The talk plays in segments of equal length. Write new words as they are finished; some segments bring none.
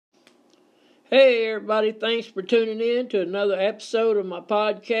Hey everybody, thanks for tuning in to another episode of my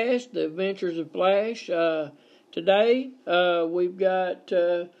podcast, The Adventures of Flash. Today we've got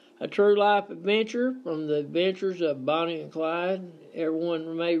a true life adventure from the adventures of Bonnie and Clyde.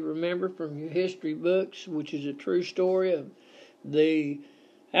 Everyone may remember from your history books, which is a true story of the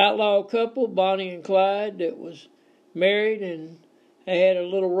outlaw couple, Bonnie and Clyde, that was married and had a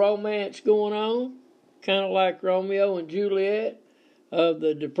little romance going on, kind of like Romeo and Juliet of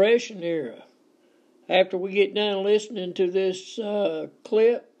the Depression era. After we get done listening to this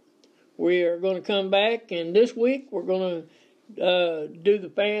clip, we are going to come back, and this week we're going to do the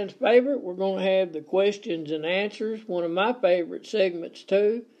fans' favorite. We're going to have the questions and answers, one of my favorite segments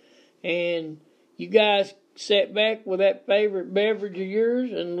too. And you guys sit back with that favorite beverage of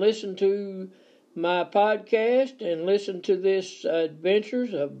yours and listen to my podcast and listen to this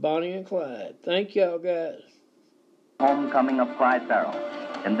adventures of Bonnie and Clyde. Thank y'all guys. Homecoming of Clyde Barrow.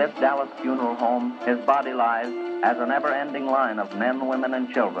 In this Dallas funeral home, his body lies as a never-ending line of men, women,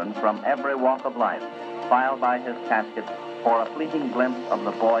 and children from every walk of life file by his casket for a fleeting glimpse of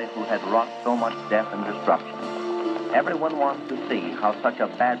the boy who had wrought so much death and destruction. Everyone wants to see how such a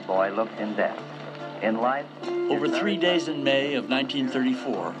bad boy looks in death. In life... Over 3 days in May of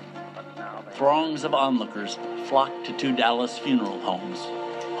 1934, throngs of onlookers flocked to two Dallas funeral homes,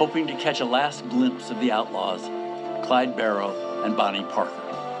 hoping to catch a last glimpse of the outlaws, Clyde Barrow and Bonnie Parker.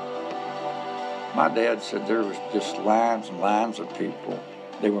 My dad said there was just lines and lines of people.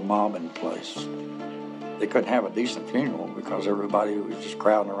 They were mobbing the place. They couldn't have a decent funeral because everybody was just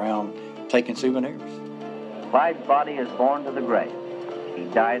crowding around taking souvenirs. Clyde's body is borne to the grave. He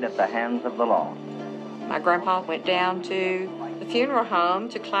died at the hands of the law. My grandpa went down to the funeral home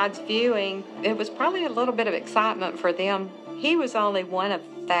to Clyde's viewing. It was probably a little bit of excitement for them. He was only one of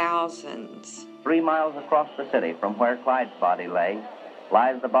thousands. 3 miles across the city from where Clyde's body lay,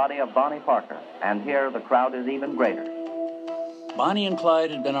 lies the body of Bonnie Parker, and here the crowd is even greater. Bonnie and Clyde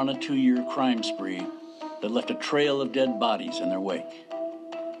had been on a 2-year crime spree that left a trail of dead bodies in their wake.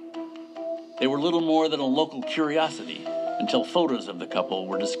 They were little more than a local curiosity until photos of the couple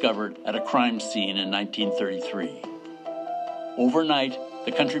were discovered at a crime scene in 1933. Overnight,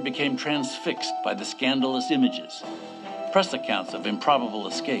 the country became transfixed by the scandalous images, press accounts of improbable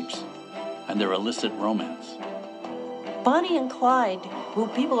escapes, and their illicit romance. Bonnie and Clyde, who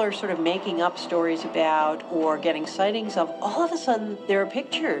people are sort of making up stories about or getting sightings of, all of a sudden there are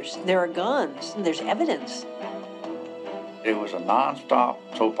pictures, there are guns, and there's evidence. It was a non-stop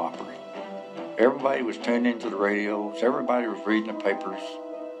soap opera. Everybody was tuned into the radios, everybody was reading the papers,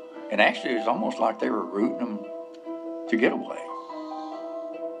 and actually it was almost like they were rooting them to get away.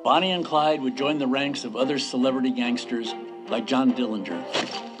 Bonnie and Clyde would join the ranks of other celebrity gangsters like John Dillinger,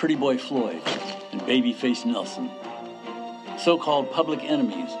 Pretty Boy Floyd, and Babyface Nelson. So-called public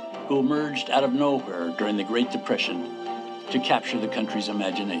enemies who emerged out of nowhere during the Great Depression to capture the country's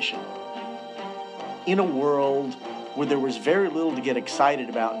imagination. In a world where there was very little to get excited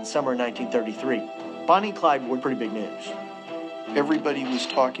about in summer 1933, Bonnie and Clyde were pretty big news. Everybody was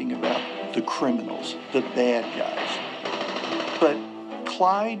talking about the criminals, the bad guys. But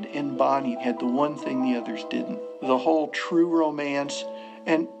Clyde and Bonnie had the one thing the others didn't, the whole true romance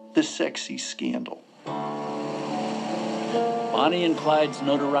and the sexy scandal. Bonnie and Clyde's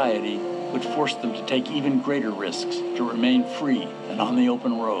notoriety would force them to take even greater risks to remain free and on the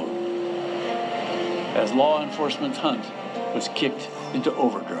open road, as law enforcement's hunt was kicked into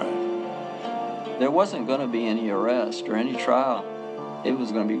overdrive. There wasn't going to be any arrest or any trial. It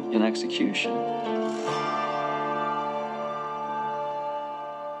was going to be an execution.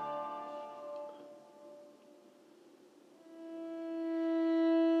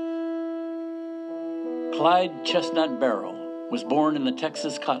 Clyde Chestnut Barrow was born in the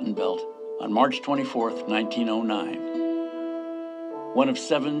Texas Cotton Belt on March 24, 1909. One of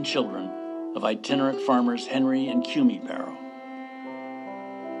 7 children of itinerant farmers Henry and Cumie Barrow.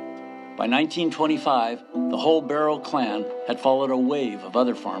 By 1925, the whole Barrow clan had followed a wave of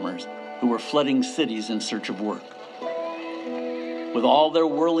other farmers who were flooding cities in search of work. With all their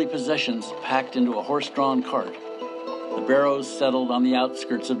worldly possessions packed into a horse-drawn cart, the Barrows settled on the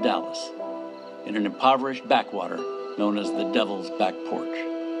outskirts of Dallas, in an impoverished backwater known as the Devil's Back Porch.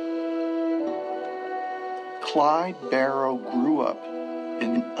 Clyde Barrow grew up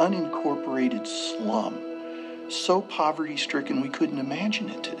in an unincorporated slum, so poverty-stricken we couldn't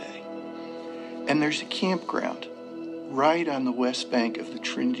imagine it today. And there's a campground right on the west bank of the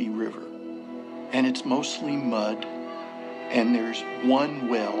Trinity River, and it's mostly mud, and there's one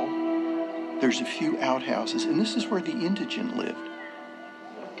well, there's a few outhouses, and this is where the indigent lived.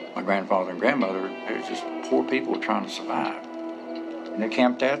 My grandfather and grandmother, it was just poor people trying to survive. And they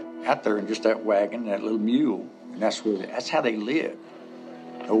camped out there in just that wagon, that little mule. And that's how they lived.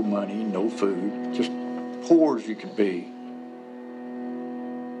 No money, no food, just poor as you could be.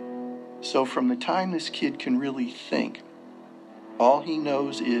 So from the time this kid can really think, all he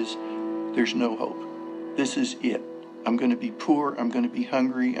knows is there's no hope. This is it. I'm going to be poor, I'm going to be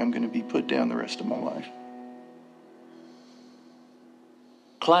hungry, I'm going to be put down the rest of my life.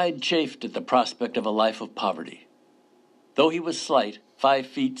 Clyde chafed at the prospect of a life of poverty. Though he was slight, 5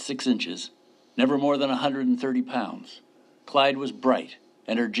 feet 6 inches, never more than 130 pounds, Clyde was bright,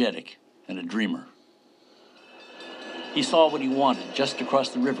 energetic, and a dreamer. He saw what he wanted just across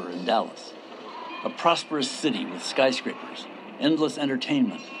the river in Dallas, a prosperous city with skyscrapers, endless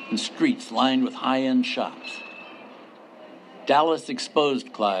entertainment, and streets lined with high-end shops. Dallas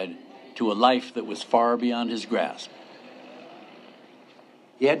exposed Clyde to a life that was far beyond his grasp.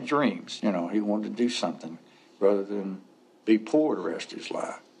 He had dreams, he wanted to do something rather than be poor the rest of his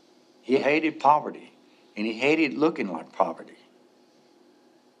life. He hated poverty, and he hated looking like poverty.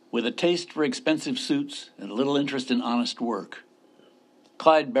 With a taste for expensive suits and little interest in honest work,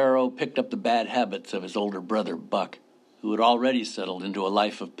 Clyde Barrow picked up the bad habits of his older brother, Buck, who had already settled into a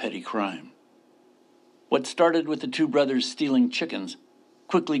life of petty crime. What started with the two brothers stealing chickens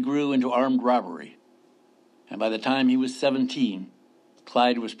quickly grew into armed robbery, and by the time he was 17,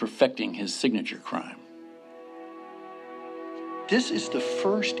 Clyde was perfecting his signature crime. This is the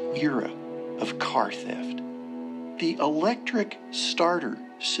first era of car theft. The electric starter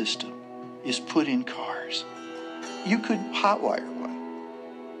system is put in cars. You could hotwire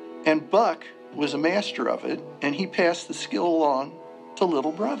one. And Buck was a master of it, and he passed the skill along to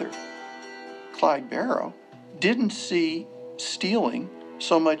little brother. Clyde Barrow didn't see stealing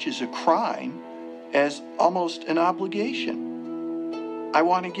so much as a crime as almost an obligation. I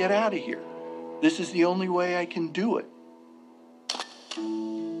want to get out of here. This is the only way I can do it.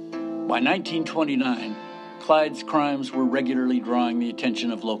 By 1929, Clyde's crimes were regularly drawing the attention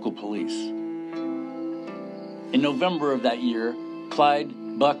of local police. In November of that year,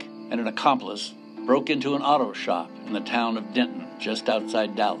 Clyde, Buck, and an accomplice broke into an auto shop in the town of Denton, just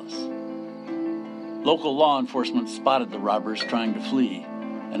outside Dallas. Local law enforcement spotted the robbers trying to flee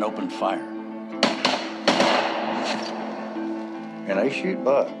and opened fire. And they shoot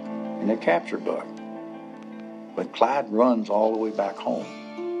Buck, and they capture Buck. But Clyde runs all the way back home.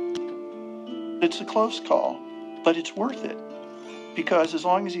 It's a close call, but it's worth it. Because as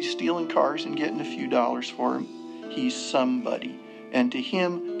long as he's stealing cars and getting a few dollars for them, he's somebody. And to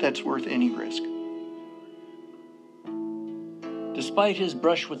him, that's worth any risk. Despite his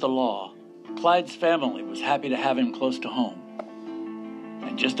brush with the law, Clyde's family was happy to have him close to home.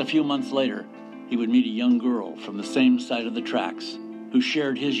 And just a few months later, he would meet a young girl from the same side of the tracks who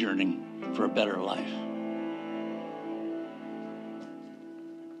shared his yearning for a better life.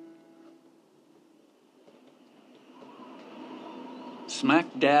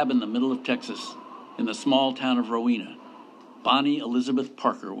 Smack dab in the middle of Texas, in the small town of Rowena, Bonnie Elizabeth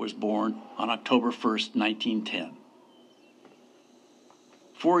Parker was born on October 1st, 1910.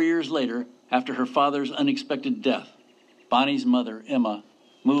 4 years later, after her father's unexpected death, Bonnie's mother, Emma,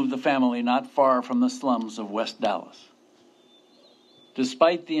 moved the family not far from the slums of West Dallas.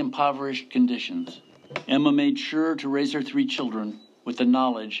 Despite the impoverished conditions, Emma made sure to raise her 3 children with the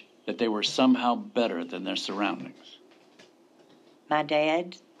knowledge that they were somehow better than their surroundings. My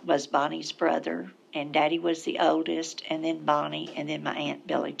dad was Bonnie's brother, and Daddy was the oldest, and then Bonnie, and then my Aunt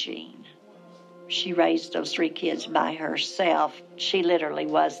Billie Jean. She raised those 3 kids by herself. She literally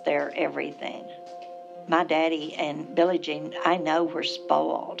was their everything. My daddy and Billie Jean, I know, were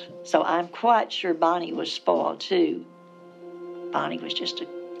spoiled. So I'm quite sure Bonnie was spoiled too. Bonnie was just a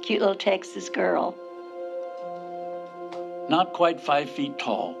cute little Texas girl. Not quite 5 feet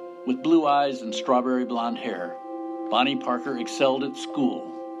tall, with blue eyes and strawberry blonde hair, Bonnie Parker excelled at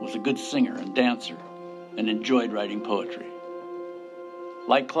school, was a good singer and dancer, and enjoyed writing poetry.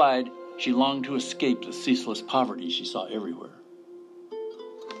 Like Clyde, she longed to escape the ceaseless poverty she saw everywhere.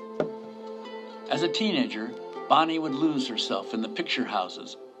 As a teenager, Bonnie would lose herself in the picture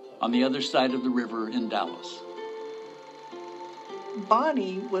houses on the other side of the river in Dallas.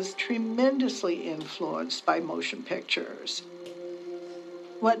 Bonnie was tremendously influenced by motion pictures.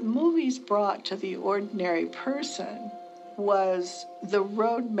 What movies brought to the ordinary person was the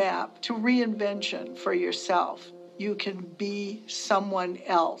roadmap to reinvention for yourself. You can be someone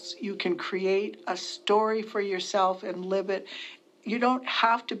else. You can create a story for yourself and live it. You don't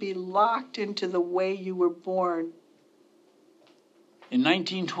have to be locked into the way you were born. In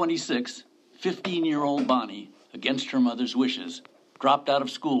 1926, 15-year-old Bonnie, against her mother's wishes, dropped out of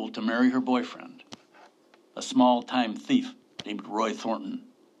school to marry her boyfriend, a small-time thief named Roy Thornton.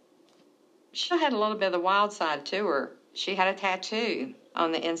 She had a little bit of the wild side to her. She had a tattoo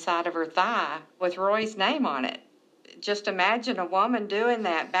on the inside of her thigh with Roy's name on it. Just imagine a woman doing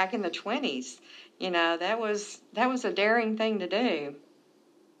that back in the 20s. That was a daring thing to do.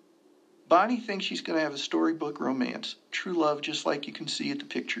 Bonnie thinks she's going to have a storybook romance, true love just like you can see at the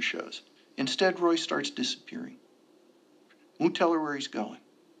picture shows. Instead, Roy starts disappearing. Won't tell her where he's going.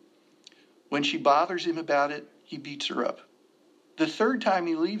 When she bothers him about it, he beats her up. The third time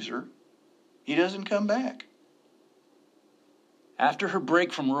he leaves her, he doesn't come back. After her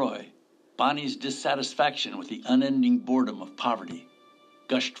break from Roy, Bonnie's dissatisfaction with the unending boredom of poverty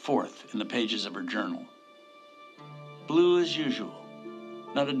gushed forth in the pages of her journal. Blue as usual.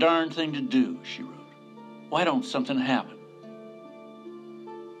 Not a darn thing to do, she wrote. Why don't something happen?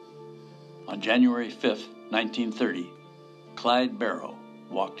 On January 5th, 1930, Clyde Barrow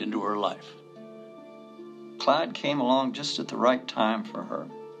walked into her life. Clyde came along just at the right time for her.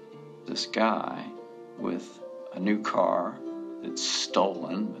 This guy with a new car that's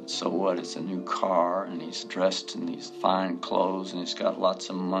stolen, but so what? It's a new car, and he's dressed in these fine clothes, and he's got lots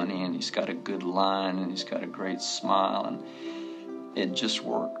of money, and he's got a good line, and he's got a great smile, and it just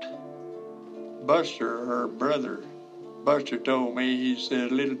worked. Buster, her brother, Buster told me, he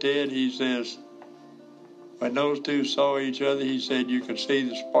said, little Ted, he says, when those two saw each other, he said, you could see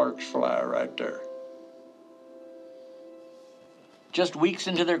the sparks fly right there. Just weeks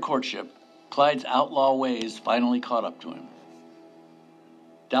into their courtship, Clyde's outlaw ways finally caught up to him.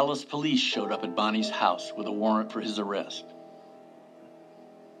 Dallas police showed up at Bonnie's house with a warrant for his arrest.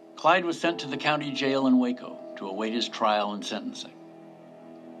 Clyde was sent to the county jail in Waco to await his trial and sentencing.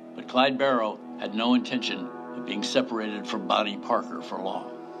 But Clyde Barrow had no intention of being separated from Bonnie Parker for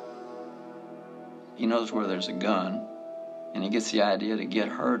long. He knows where there's a gun, and he gets the idea to get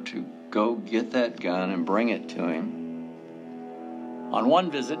her to go get that gun and bring it to him. On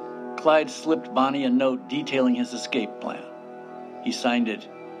one visit, Clyde slipped Bonnie a note detailing his escape plan. He signed it,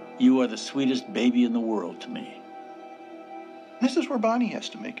 "You are the sweetest baby in the world to me." This is where Bonnie has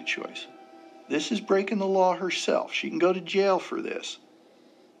to make a choice. This is breaking the law herself. She can go to jail for this.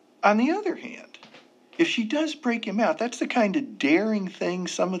 On the other hand, if she does break him out, that's the kind of daring thing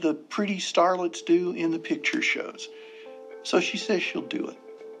some of the pretty starlets do in the picture shows. So she says she'll do it.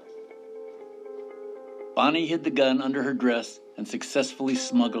 Bonnie hid the gun under her dress and successfully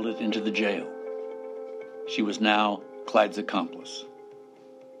smuggled it into the jail. She was now Clyde's accomplice.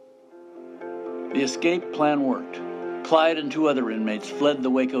 The escape plan worked. Clyde and two other inmates fled the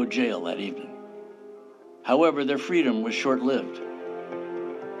Waco jail that evening. However, their freedom was short-lived.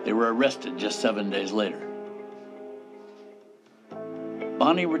 They were arrested just 7 days later.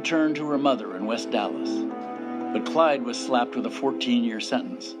 Bonnie returned to her mother in West Dallas, but Clyde was slapped with a 14-year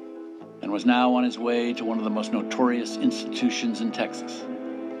sentence and was now on his way to one of the most notorious institutions in Texas,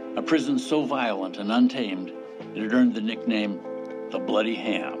 a prison so violent and untamed it had earned the nickname the Bloody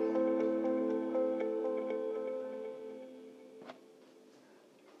Ham.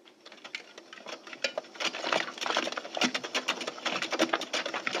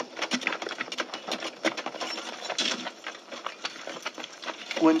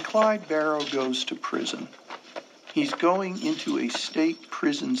 When Clyde Barrow goes to prison, he's going into a state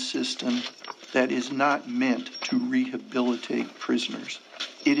prison system that is not meant to rehabilitate prisoners.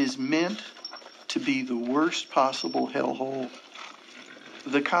 It is meant to be the worst possible hellhole.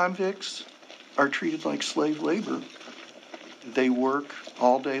 The convicts are treated like slave labor. They work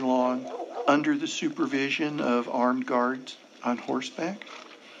all day long under the supervision of armed guards on horseback.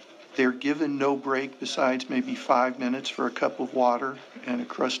 They're given no break besides maybe 5 minutes for a cup of water and a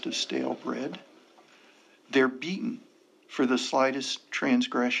crust of stale bread. They're beaten for the slightest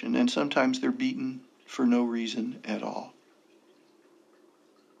transgression, and sometimes they're beaten for no reason at all.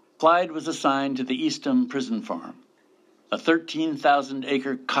 Clyde was assigned to the Eastham Prison Farm, a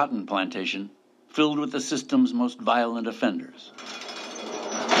 13,000-acre cotton plantation filled with the system's most violent offenders.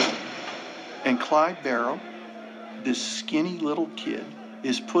 And Clyde Barrow, this skinny little kid,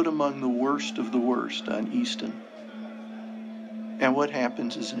 is put among the worst of the worst on Easton. And what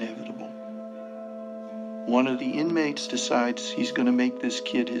happens is inevitable. One of the inmates decides he's going to make this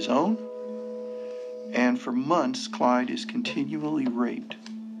kid his own, and for months Clyde is continually raped,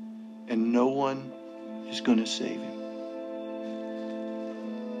 and no one is going to save him.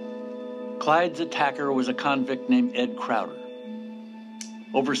 Clyde's attacker was a convict named Ed Crowder.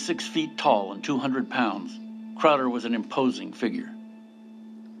 Over 6 feet tall and 200 pounds, Crowder was an imposing figure.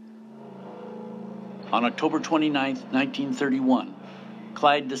 On October 29, 1931,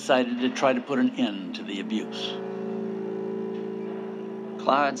 Clyde decided to try to put an end to the abuse.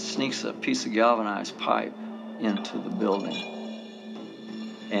 Clyde sneaks a piece of galvanized pipe into the building.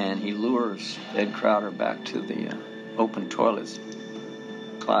 And he lures Ed Crowder back to the open toilets.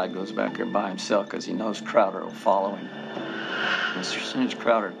 Clyde goes back there by himself because he knows Crowder will follow him. As soon as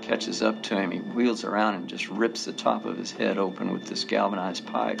Crowder catches up to him, he wheels around and just rips the top of his head open with this galvanized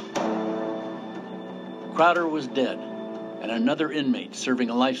pipe. Crowder was dead, and another inmate serving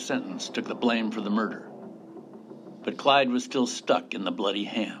a life sentence took the blame for the murder. But Clyde was still stuck in the bloody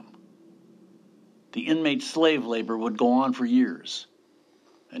ham. The inmate's slave labor would go on for years,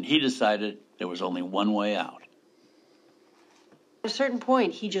 and he decided there was only one way out. At a certain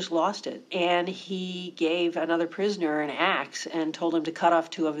point, he just lost it, and he gave another prisoner an axe and told him to cut off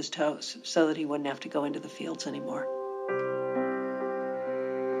 2 of his toes so that he wouldn't have to go into the fields anymore.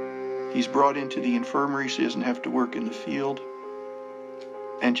 He's brought into the infirmary so he doesn't have to work in the field.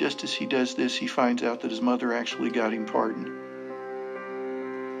 And just as he does this, he finds out that his mother actually got him pardoned.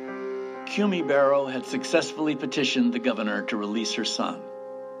 Cumie Barrow had successfully petitioned the governor to release her son.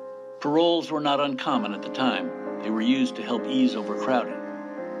 Paroles were not uncommon at the time. They were used to help ease overcrowding.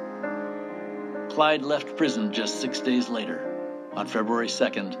 Clyde left prison just 6 days later, on February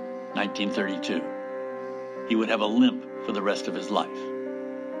 2nd, 1932. He would have a limp for the rest of his life.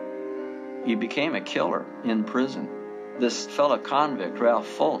 He became a killer in prison. This fellow convict, Ralph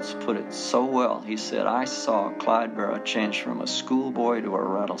Foltz, put it so well. He said, "I saw Clyde Barrow change from a schoolboy to a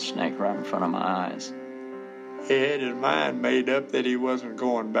rattlesnake right in front of my eyes." He had his mind made up that he wasn't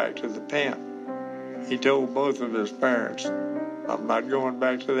going back to the pen. He told both of his parents, "I'm not going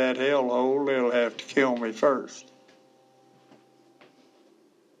back to that hellhole. They'll have to kill me first."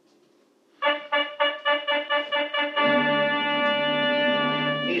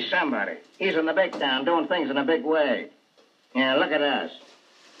 He's somebody. He's in the big town doing things in a big way. Yeah, look at us.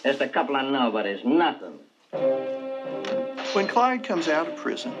 Just a couple of nobodies. Nothing. When Clyde comes out of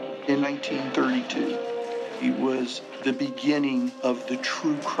prison in 1932, it was the beginning of the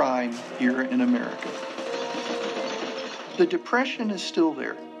true crime era in America. The Depression is still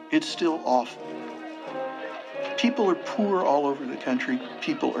there. It's still awful. People are poor all over the country.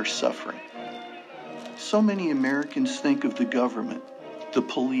 People are suffering. So many Americans think of the government, the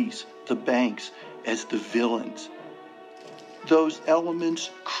police, the banks as the villains. Those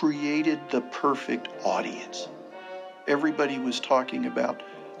elements created the perfect audience. Everybody was talking about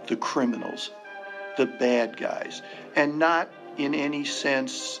the criminals, the bad guys, and not in any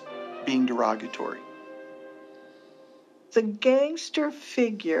sense being derogatory. The gangster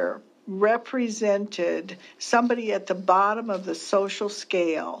figure represented somebody at the bottom of the social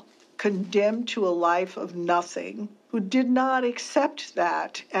scale, condemned to a life of nothing, who did not accept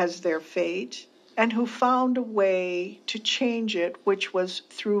that as their fate, and who found a way to change it, which was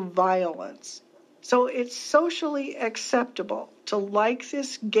through violence. So it's socially acceptable to like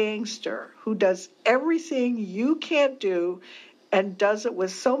this gangster who does everything you can't do and does it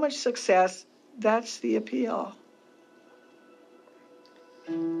with so much success. That's the appeal.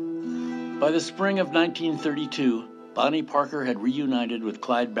 By the spring of 1932, Bonnie Parker had reunited with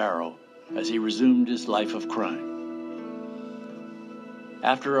Clyde Barrow as he resumed his life of crime.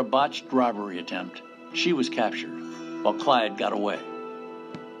 After a botched robbery attempt, she was captured, while Clyde got away.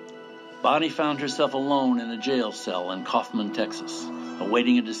 Bonnie found herself alone in a jail cell in Kaufman, Texas,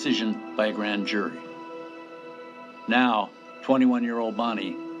 awaiting a decision by a grand jury. Now, 21-year-old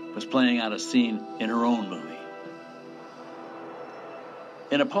Bonnie was playing out a scene in her own movie.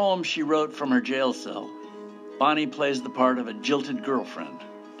 In a poem she wrote from her jail cell, Bonnie plays the part of a jilted girlfriend,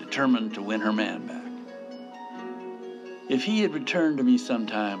 determined to win her man back. If he had returned to me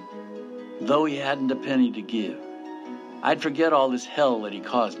sometime, though he hadn't a penny to give, I'd forget all this hell that he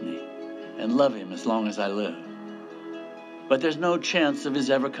caused me and love him as long as I live. But there's no chance of his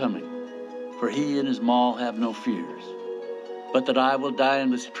ever coming, for he and his maul have no fears, but that I will die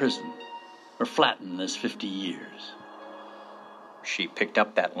in this prison or flatten this 50 years. She picked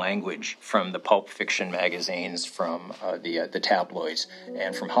up that language from the pulp fiction magazines, from the tabloids,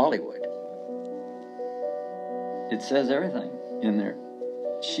 and from Hollywood. It says everything in there.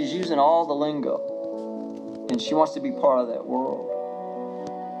 She's using all the lingo, and she wants to be part of that world.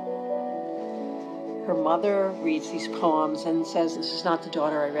 Her mother reads these poems and says, "This is not the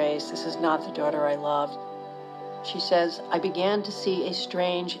daughter I raised. This is not the daughter I loved." She says, "I began to see a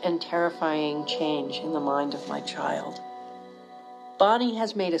strange and terrifying change in the mind of my child." Bonnie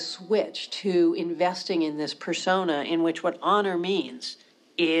has made a switch to investing in this persona in which what honor means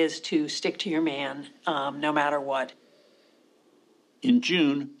is to stick to your man no matter what. In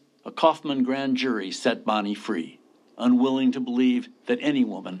June, a Kaufman grand jury set Bonnie free, unwilling to believe that any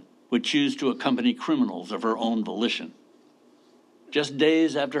woman would choose to accompany criminals of her own volition. Just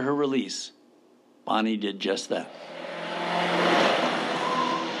days after her release, Bonnie did just that.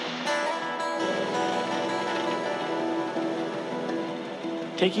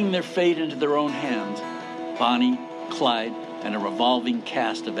 Taking their fate into their own hands, Bonnie, Clyde, and a revolving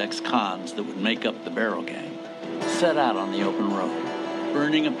cast of ex-cons that would make up the Barrow Gang set out on the open road,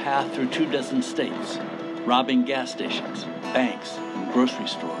 burning a path through 24 states, robbing gas stations, banks, and grocery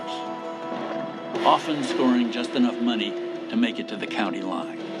stores, often scoring just enough money to make it to the county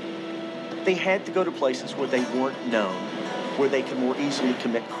line. They had to go to places where they weren't known, where they could more easily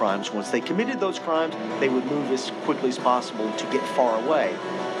commit crimes. Once they committed those crimes, they would move as quickly as possible to get far away.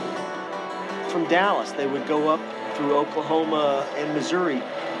 From Dallas, they would go up through Oklahoma and Missouri.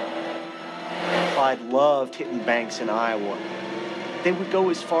 Clyde loved hitting banks in Iowa. They would go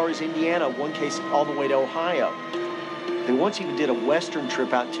as far as Indiana, one case all the way to Ohio. They once even did a western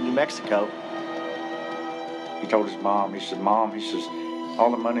trip out to New Mexico. He told his mom, he said, "Mom," he says, "all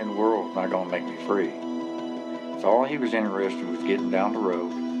the money in the world is not going to make me free." So all he was interested was getting down the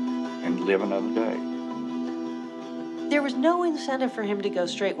road and live another day. There was no incentive for him to go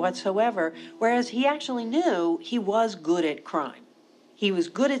straight whatsoever, whereas he actually knew he was good at crime. He was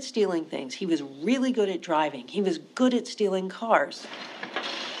good at stealing things. He was really good at driving. He was good at stealing cars.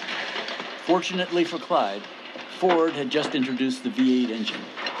 Fortunately for Clyde, Ford had just introduced the V8 engine,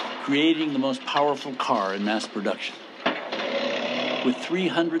 creating the most powerful car in mass production. With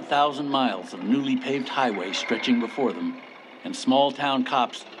 300,000 miles of newly paved highway stretching before them, and small-town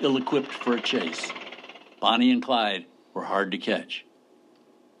cops ill-equipped for a chase, Bonnie and Clyde were hard to catch.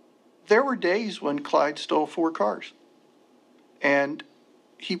 There were days when Clyde stole 4 cars. And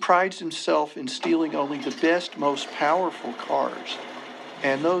he prides himself in stealing only the best, most powerful cars.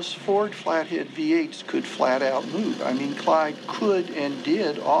 And those Ford flathead V8s could flat out move. I mean, Clyde could and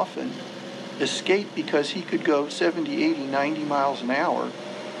did often escape because he could go 70, 80, 90 miles an hour,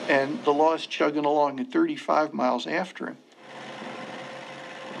 and the law's chugging along at 35 miles after him.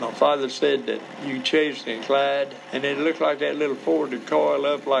 My father said that you chased him, Clyde, and it looked like that little Ford would coil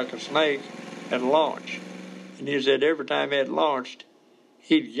up like a snake and launch. And he said every time it launched,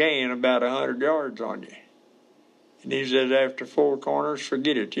 he'd gain about 100 yards on you. And he said after 4 corners,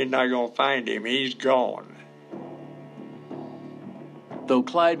 forget it, you're not going to find him, he's gone. Though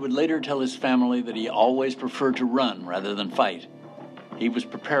Clyde would later tell his family that he always preferred to run rather than fight, he was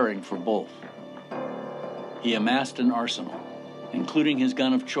preparing for both. He amassed an arsenal, including his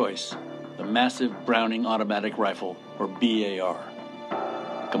gun of choice, the massive Browning automatic rifle, or BAR,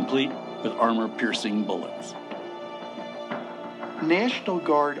 complete with armor-piercing bullets. National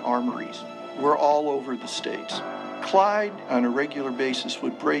Guard armories were all over the states. Clyde, on a regular basis,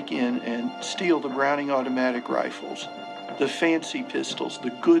 would break in and steal the Browning automatic rifles, the fancy pistols, the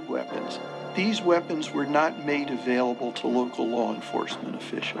good weapons. These weapons were not made available to local law enforcement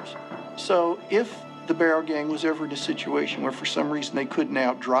officials. So if the Barrow Gang was ever in a situation where for some reason they couldn't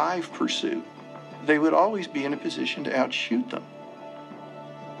outdrive pursuit, they would always be in a position to outshoot them.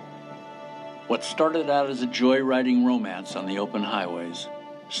 What started out as a joyriding romance on the open highways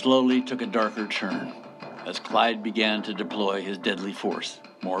slowly took a darker turn as Clyde began to deploy his deadly force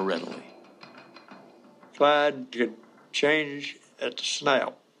more readily. Clyde could change at the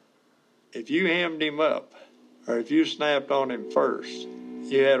snap. If you hemmed him up, or if you snapped on him first,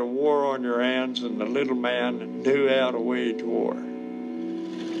 you had a war on your hands, and the little man knew how to wage war.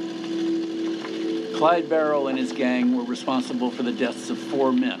 Clyde Barrow and his gang were responsible for the deaths of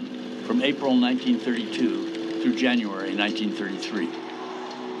 4 men from April 1932 through January 1933.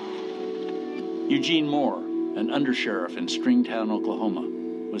 Eugene Moore, an undersheriff in Stringtown, Oklahoma,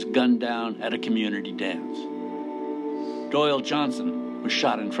 was gunned down at a community dance. Doyle Johnson was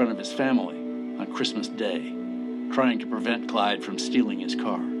shot in front of his family on Christmas Day, trying to prevent Clyde from stealing his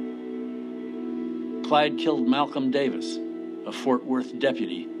car. Clyde killed Malcolm Davis, a Fort Worth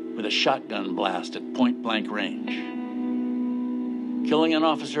deputy, with a shotgun blast at point-blank range. Killing an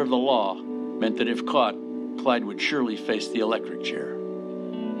officer of the law meant that if caught, Clyde would surely face the electric chair.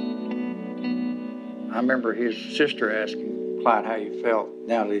 I remember his sister asking Clyde how he felt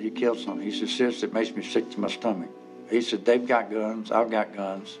now that he killed someone. He said, "Sis, it makes me sick to my stomach." He said, "They've got guns, I've got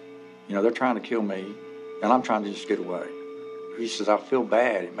guns. You know, they're trying to kill me, and I'm trying to just get away." He says, "I feel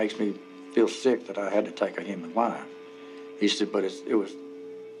bad. It makes me feel sick that I had to take a human life." He said, "But it was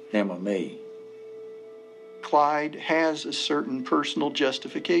them or me." Clyde has a certain personal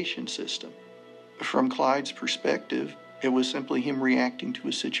justification system. From Clyde's perspective, it was simply him reacting to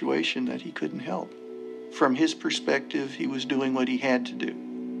a situation that he couldn't help. From his perspective, he was doing what he had to do.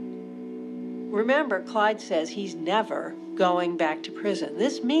 Remember, Clyde says he's never going back to prison.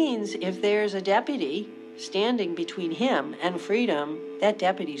 This means if there's a deputy standing between him and freedom, that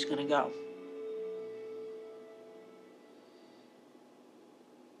deputy's going to go.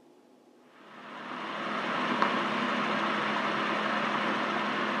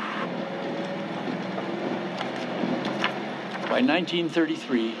 By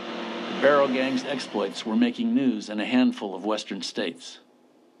 1933, the Barrow Gang's exploits were making news in a handful of western states.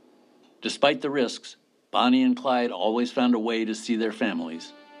 Despite the risks, Bonnie and Clyde always found a way to see their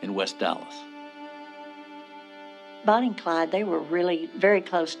families in West Dallas. Bonnie and Clyde, they were really very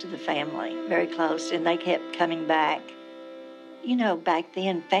close to the family, very close, and they kept coming back. You know, back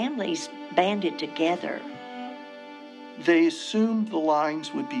then, families banded together. They assumed the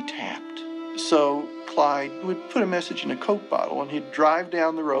lines would be tapped. So Clyde would put a message in a Coke bottle, and he'd drive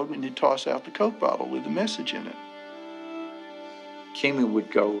down the road and he'd toss out the Coke bottle with the message in it. Kimmy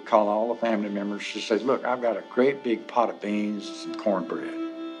would go call all the family members. She said, look, I've got a great big pot of beans, some cornbread,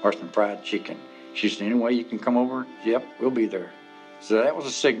 or some fried chicken. She said, any way you can come over? Yep, we'll be there. So that was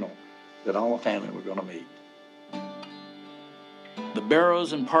a signal that all the family were going to meet. The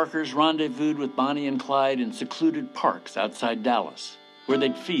Barrows and Parkers rendezvoused with Bonnie and Clyde in secluded parks outside Dallas, where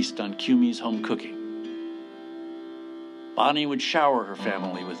they'd feast on Cummy's home cooking. Bonnie would shower her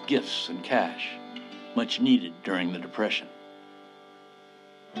family with gifts and cash, much needed during the Depression.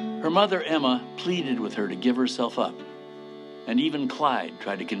 Her mother, Emma, pleaded with her to give herself up, and even Clyde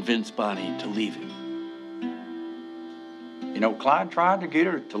tried to convince Bonnie to leave him. You know, Clyde tried to get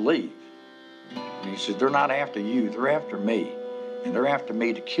her to leave. And he said, they're not after you, they're after me. And they're after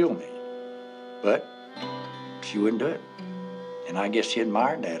me to kill me. But she wouldn't do it. And I guess he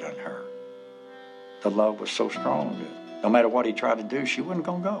admired that on her. The love was so strong that no matter what he tried to do, she wasn't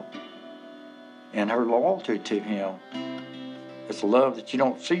going to go. And her loyalty to him is a love that you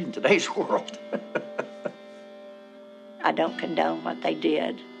don't see in today's world. I don't condone what they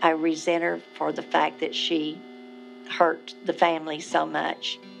did. I resent her for the fact that she hurt the family so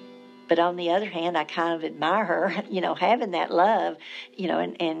much. But on the other hand, I kind of admire her, you know, having that love, you know,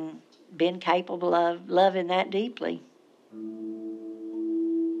 and being capable of loving that deeply.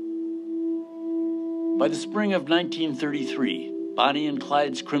 By the spring of 1933, Bonnie and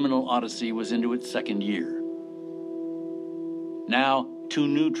Clyde's criminal odyssey was into its second year. Now, two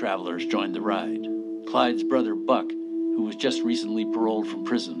new travelers joined the ride. Clyde's brother, Buck, who was just recently paroled from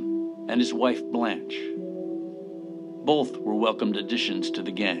prison, and his wife, Blanche. Both were welcomed additions to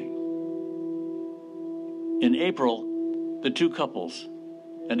the gang. In April, the two couples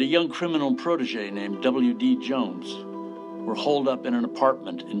and a young criminal protege named W.D. Jones were holed up in an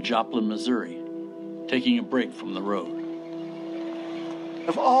apartment in Joplin, Missouri, taking a break from the road.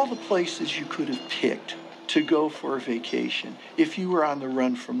 Of all the places you could have picked to go for a vacation if you were on the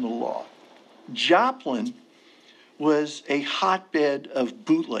run from the law, Joplin was a hotbed of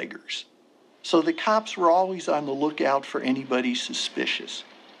bootleggers. So the cops were always on the lookout for anybody suspicious.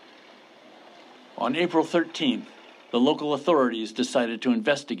 On April 13th, the local authorities decided to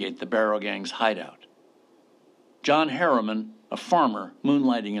investigate the Barrow Gang's hideout. John Harriman, a farmer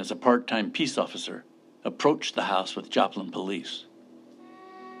moonlighting as a part-time peace officer, approached the house with Joplin police.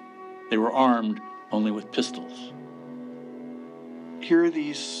 They were armed only with pistols. Here are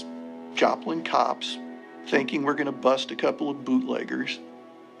these Joplin cops thinking we're going to bust a couple of bootleggers.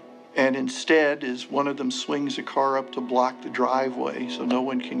 And instead, as one of them swings a car up to block the driveway so no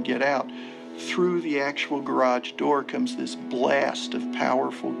one can get out, through the actual garage door comes this blast of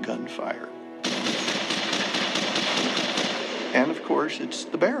powerful gunfire. And of course, it's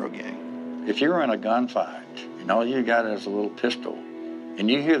the Barrow Gang. If you're in a gunfight and all you got is a little pistol and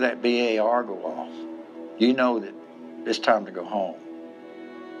you hear that BAR go off, you know that it's time to go home.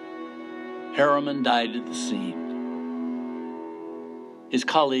 Harriman died at the scene. His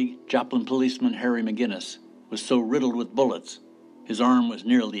colleague, Joplin policeman Harry McGinnis, was so riddled with bullets, his arm was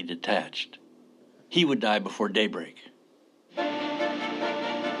nearly detached. He would die before daybreak.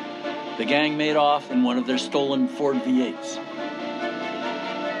 The gang made off in one of their stolen Ford V8s.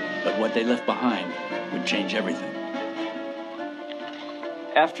 But what they left behind would change everything.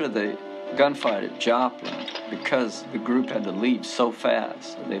 After the gunfight at Joplin, because the group had to leave so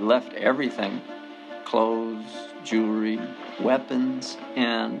fast, they left everything, clothes, jewelry, weapons,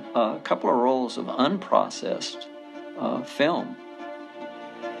 and a couple of rolls of unprocessed film.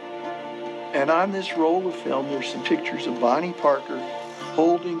 And on this roll of film, there's some pictures of Bonnie Parker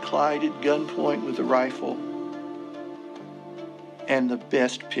holding Clyde at gunpoint with a rifle. And the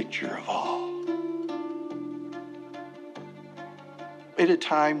best picture of all. At a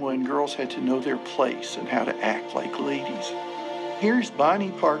time when girls had to know their place and how to act like ladies, here's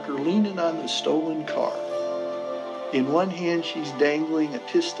Bonnie Parker leaning on the stolen car. In one hand, she's dangling a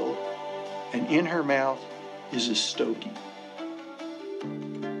pistol, and in her mouth is a stogie.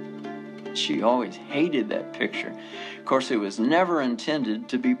 She always hated that picture. Of course, it was never intended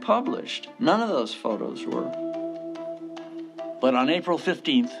to be published. None of those photos were. But on April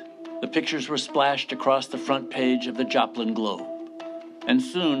 15th, the pictures were splashed across the front page of the Joplin Globe. And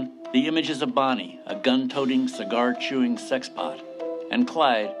soon, the images of Bonnie, a gun-toting, cigar-chewing sexpot, and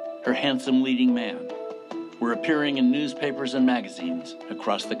Clyde, her handsome leading man, were appearing in newspapers and magazines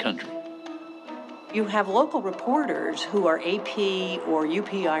across the country. You have local reporters who are AP or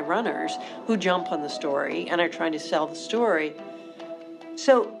UPI runners who jump on the story and are trying to sell the story.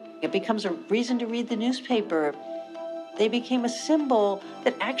 So it becomes a reason to read the newspaper. They became a symbol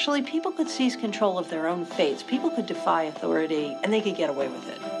that actually people could seize control of their own fates. People could defy authority, and they could get away with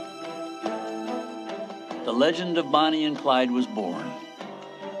it. The legend of Bonnie and Clyde was born.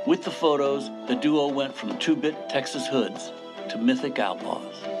 With the photos, the duo went from two-bit Texas hoods to mythic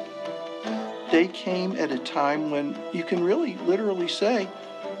outlaws. They came at a time when you can really literally say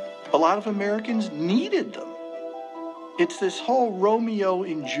a lot of Americans needed them. It's this whole Romeo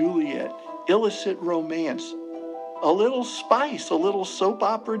and Juliet, illicit romance, a little spice, a little soap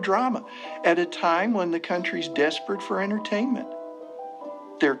opera drama at a time when the country's desperate for entertainment.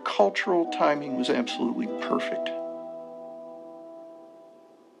 Their cultural timing was absolutely perfect.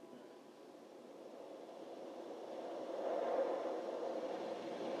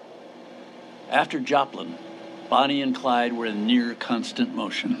 After Joplin, Bonnie and Clyde were in near constant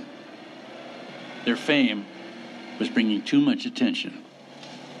motion. Their fame was bringing too much attention.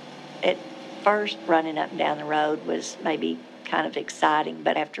 At first, running up and down the road was maybe kind of exciting,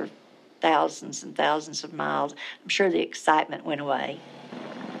 but after thousands and thousands of miles, I'm sure the excitement went away.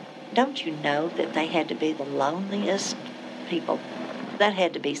 Don't you know that they had to be the loneliest people? That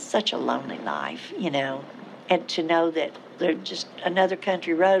had to be such a lonely life, you know. And to know that they're just another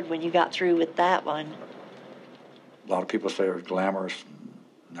country road when you got through with that one. A lot of people say it was glamorous.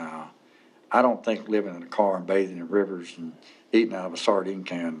 No. I don't think living in a car and bathing in rivers and eating out of a sardine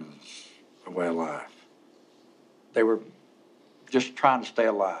can is a way of life. They were just trying to stay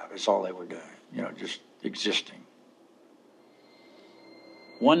alive. That's all they were doing, you know, just existing.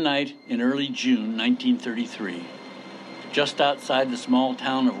 One night in early June 1933, just outside the small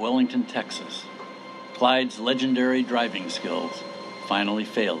town of Wellington, Texas, Clyde's legendary driving skills finally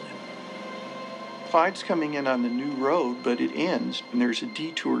failed him. Clyde's coming in on the new road, but it ends, and there's a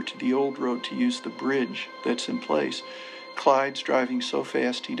detour to the old road to use the bridge that's in place. Clyde's driving so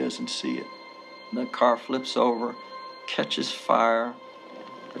fast he doesn't see it. The car flips over, catches fire.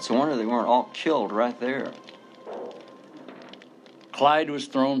 It's a wonder they weren't all killed right there. Clyde was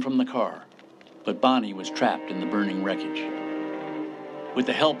thrown from the car, but Bonnie was trapped in the burning wreckage. With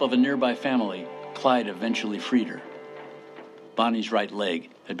the help of a nearby family, Clyde eventually freed her. Bonnie's right leg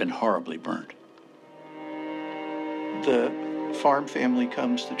had been horribly burnt. The farm family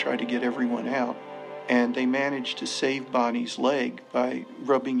comes to try to get everyone out, and they manage to save Bonnie's leg by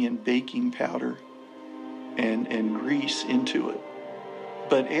rubbing in baking powder and grease into it.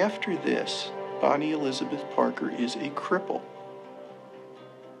 But after this, Bonnie Elizabeth Parker is a cripple.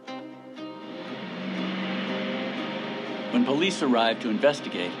 When police arrived to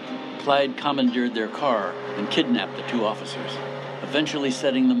investigate, Clyde commandeered their car and kidnapped the two officers, eventually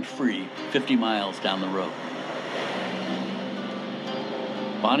setting them free 50 miles down the road.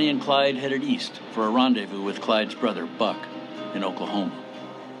 Bonnie and Clyde headed east for a rendezvous with Clyde's brother, Buck, in Oklahoma.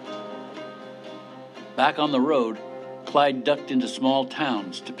 Back on the road, Clyde ducked into small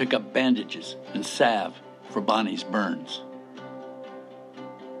towns to pick up bandages and salve for Bonnie's burns.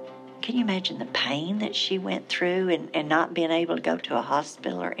 Can you imagine the pain that she went through and not being able to go to a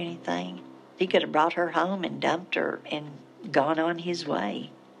hospital or anything? He could have brought her home and dumped her and gone on his way.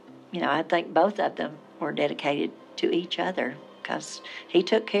 You know, I think both of them were dedicated to each other because he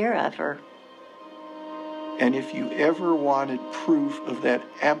took care of her. And if you ever wanted proof of that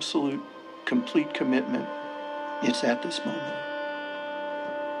absolute, complete commitment, it's at this moment.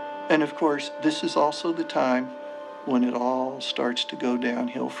 And of course, this is also the time when it all starts to go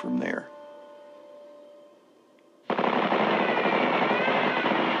downhill from there. In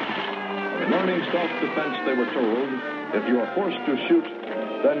learning self-defense, they were told, if you are forced to shoot,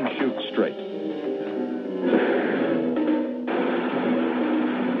 then shoot straight.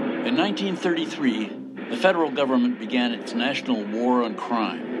 In 1933, the federal government began its national war on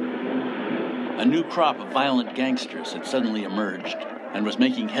crime. A new crop of violent gangsters had suddenly emerged and was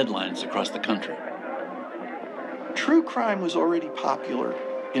making headlines across the country. True crime was already popular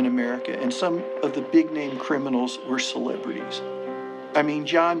in America, and some of the big-name criminals were celebrities. I mean,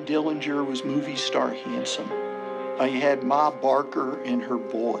 John Dillinger was movie star handsome. You had Ma Barker and her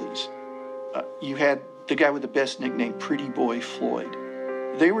boys. You had the guy with the best nickname, Pretty Boy Floyd.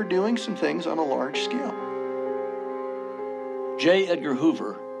 They were doing some things on a large scale. J. Edgar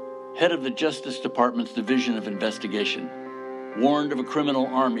Hoover, head of the Justice Department's Division of Investigation, warned of a criminal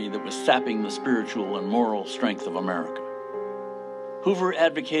army that was sapping the spiritual and moral strength of America. Hoover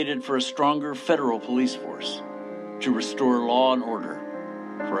advocated for a stronger federal police force to restore law and order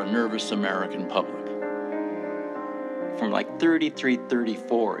for a nervous American public. From like 33,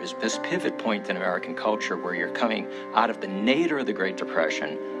 34 is this pivot point in American culture where you're coming out of the nadir of the Great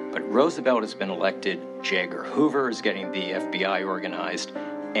Depression, but Roosevelt has been elected, J. Edgar Hoover is getting the FBI organized,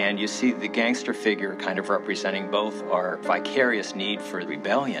 and you see the gangster figure kind of representing both our vicarious need for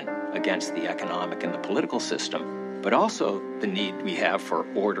rebellion against the economic and the political system, but also the need we have for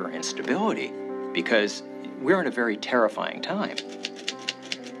order and stability, because we're in a very terrifying time.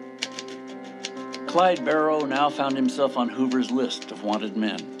 Clyde Barrow now found himself on Hoover's list of wanted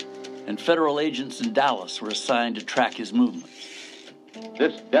men, and federal agents in Dallas were assigned to track his movements.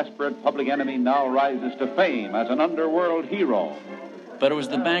 This desperate public enemy now rises to fame as an underworld hero. But it was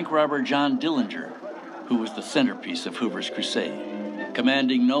the bank robber John Dillinger who was the centerpiece of Hoover's crusade,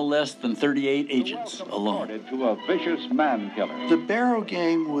 commanding no less than 38 agents alone. To a vicious man killer. The Barrow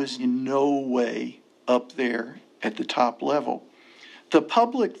gang was in no way up there at the top level. The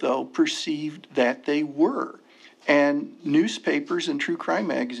public, though, perceived that they were. And newspapers and true crime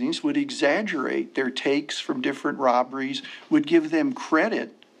magazines would exaggerate their takes from different robberies, would give them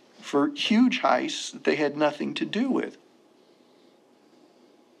credit for huge heists that they had nothing to do with.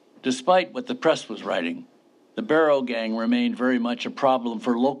 Despite what the press was writing, the Barrow gang remained very much a problem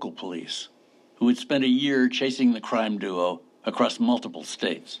for local police, who had spent a year chasing the crime duo across multiple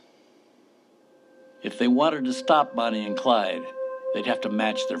states. If they wanted to stop Bonnie and Clyde, they'd have to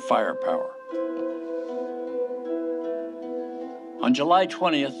match their firepower. On July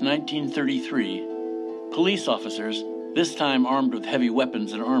 20th, 1933, police officers, this time armed with heavy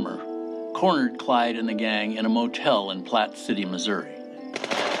weapons and armor, cornered Clyde and the gang in a motel in Platte City, Missouri.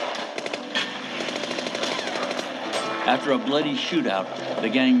 After a bloody shootout, the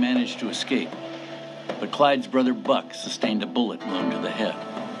gang managed to escape, but Clyde's brother Buck sustained a bullet wound to the head,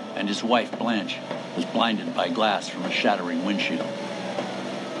 and his wife Blanche was blinded by glass from a shattering windshield.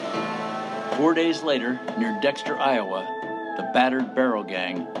 4 days later, near Dexter, Iowa, the battered Barrow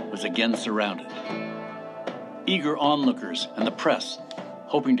gang was again surrounded. Eager onlookers and the press,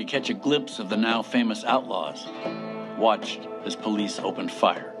 hoping to catch a glimpse of the now famous outlaws, watched as police opened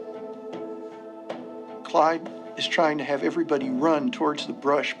fire. Clyde is trying to have everybody run towards the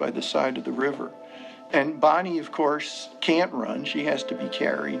brush by the side of the river. And Bonnie, of course, can't run. She has to be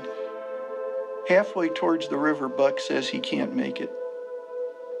carried. Halfway towards the river, Buck says he can't make it.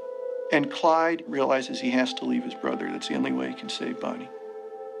 And Clyde realizes he has to leave his brother. That's the only way he can save Bonnie.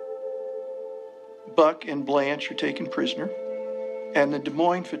 Buck and Blanche are taken prisoner, and the Des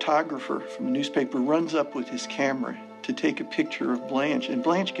Moines photographer from the newspaper runs up with his camera to take a picture of Blanche, and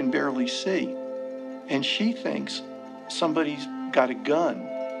Blanche can barely see. And she thinks somebody's got a gun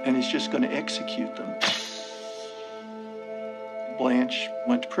and is just going to execute them. Blanche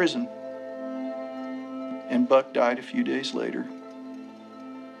went to prison, and Buck died a few days later.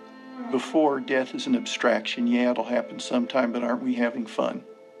 Before, death is an abstraction. Yeah, it'll happen sometime, but aren't we having fun?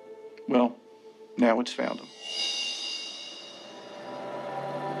 Well, now it's found him.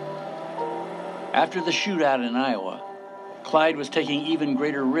 After the shootout in Iowa, Clyde was taking even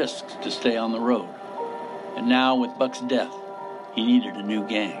greater risks to stay on the road. And now, with Buck's death, he needed a new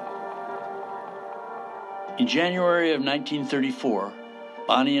gang. In January of 1934,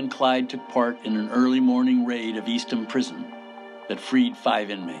 Bonnie and Clyde took part in an early morning raid of Eastham Prison that freed 5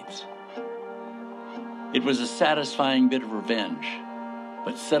 inmates. It was a satisfying bit of revenge,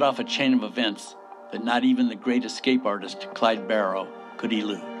 but set off a chain of events that not even the great escape artist Clyde Barrow could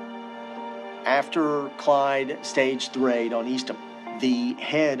elude. After Clyde staged the raid on Eastham, the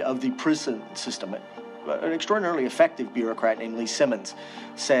head of the prison system, an extraordinarily effective bureaucrat named Lee Simmons,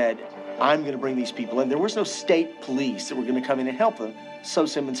 said, I'm going to bring these people in. There was no state police that were going to come in and help them, so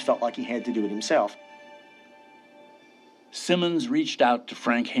Simmons felt like he had to do it himself. Simmons reached out to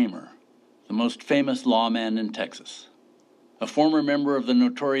Frank Hamer, the most famous lawman in Texas. A former member of the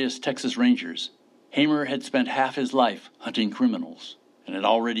notorious Texas Rangers, Hamer had spent half his life hunting criminals and had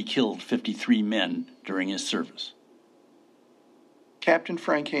already killed 53 men during his service. Captain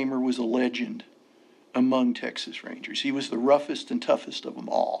Frank Hamer was a legend among Texas Rangers. He was the roughest and toughest of them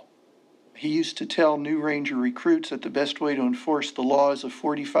all. He used to tell new Ranger recruits that the best way to enforce the law is a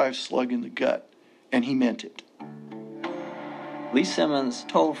 .45 slug in the gut, and he meant it. Lee Simmons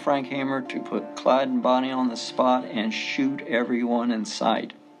told Frank Hamer to put Clyde and Bonnie on the spot and shoot everyone in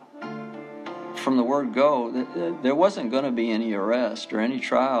sight. From the word go, there wasn't going to be any arrest or any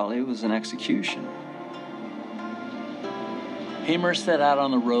trial. It was an execution. Hamer set out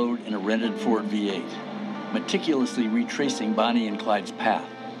on the road in a rented Ford V8, meticulously retracing Bonnie and Clyde's path,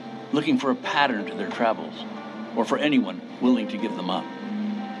 looking for a pattern to their travels. or for anyone willing to give them up.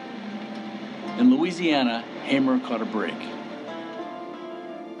 In Louisiana, Hamer caught a break.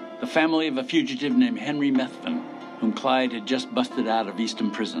 The family of a fugitive named Henry Methvin, whom Clyde had just busted out of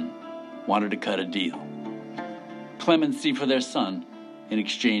Easton Prison, wanted to cut a deal. Clemency for their son in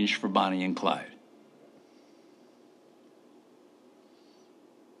exchange for Bonnie and Clyde.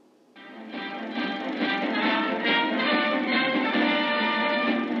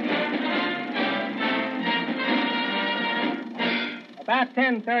 About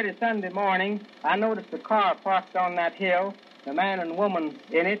 10:30 Sunday morning, I noticed a car parked on that hill, the man and woman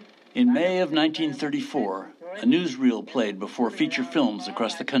in it. In May of 1934, a newsreel played before feature films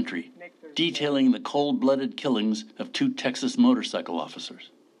across the country, detailing the cold-blooded killings of 2 Texas motorcycle officers.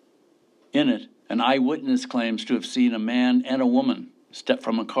 In it, an eyewitness claims to have seen a man and a woman step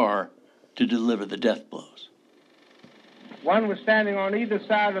from a car to deliver the death blows. One was standing on either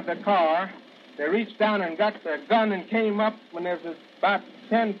side of the car. They reached down and got their gun and came up when they was about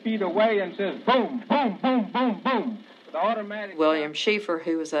 10 feet away and says, boom, boom, boom, boom, boom. With automatic. William Schieffer,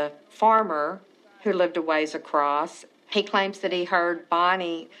 who was a farmer who lived a ways across, he claims that he heard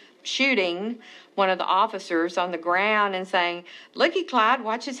Bonnie shooting one of the officers on the ground and saying, "Looky, Clyde,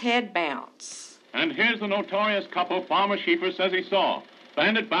 watch his head bounce." And here's the notorious couple Farmer Schieffer says he saw,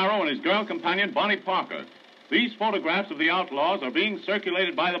 Bandit Barrow and his girl companion Bonnie Parker. These photographs of the outlaws are being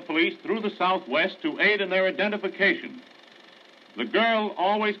circulated by the police through the Southwest to aid in their identification. The girl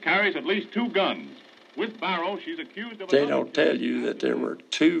always carries at least 2 guns. With Barrow, she's accused of... They don't tell you that there were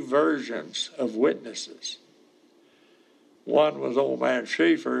 2 versions of witnesses. One was old man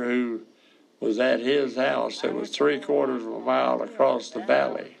Schieffer, who was at his house that was 3/4 of a mile across the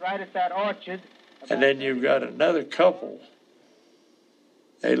valley. Right at that orchard. And then you've got another couple.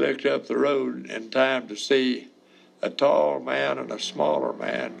 They looked up the road in time to see a tall man and a smaller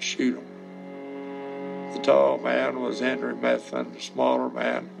man shoot them. The tall man was Henry Methvin, the smaller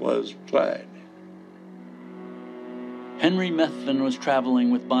man was Clyde. Henry Methvin was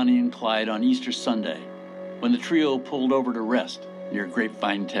traveling with Bonnie and Clyde on Easter Sunday when the trio pulled over to rest near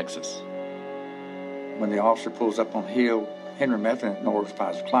Grapevine, Texas. When the officer pulls up on the hill, Henry Methvin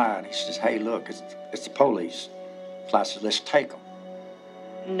notifies Clyde. He says, "Hey, look, it's the police." Clyde says, "Let's take them."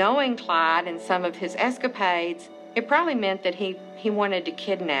 Knowing Clyde and some of his escapades, it probably meant that he wanted to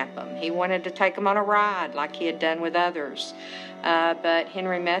kidnap him. He wanted to take him on a ride like he had done with others. But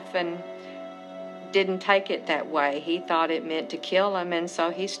Henry Methvin didn't take it that way. He thought it meant to kill him, and so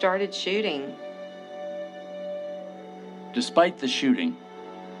he started shooting. Despite the shooting,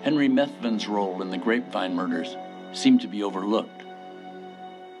 Henry Methvin's role in the Grapevine murders seemed to be overlooked.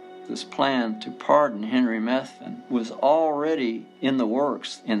 This plan to pardon Henry Methvin was already in the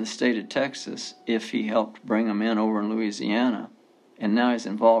works in the state of Texas if he helped bring him in over in Louisiana. And now he's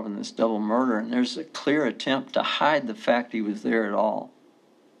involved in this double murder, and there's a clear attempt to hide the fact he was there at all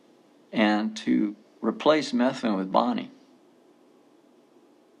and to replace Methvin with Bonnie.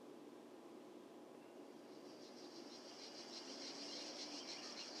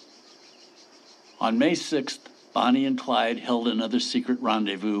 On May 6th, Bonnie and Clyde held another secret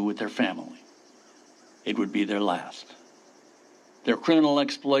rendezvous with their family. It would be their last. Their criminal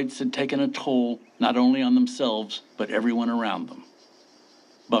exploits had taken a toll not only on themselves, but everyone around them.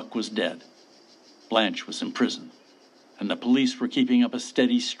 Buck was dead. Blanche was in prison. And the police were keeping up a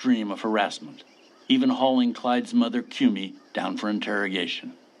steady stream of harassment, even hauling Clyde's mother, Cumie, down for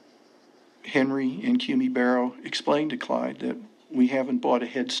interrogation. Henry and Cumie Barrow explained to Clyde that we haven't bought a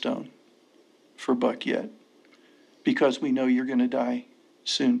headstone for Buck yet, because we know you're going to die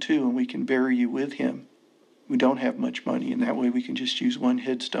soon too, and we can bury you with him. We don't have much money, and that way we can just use one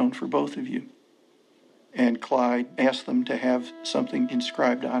headstone for both of you. And Clyde asked them to have something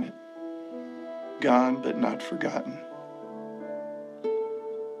inscribed on it. Gone but not forgotten.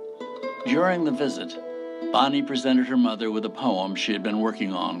 During the visit, Bonnie presented her mother with a poem she had been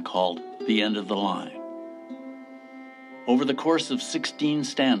working on called The End of the Line. Over the course of 16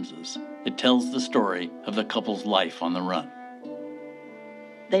 stanzas, it tells the story of the couple's life on the run.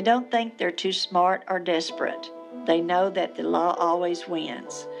 They don't think they're too smart or desperate. They know that the law always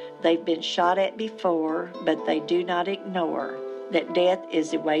wins. They've been shot at before, but they do not ignore that death is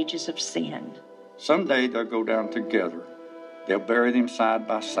the wages of sin. Someday they'll go down together. They'll bury them side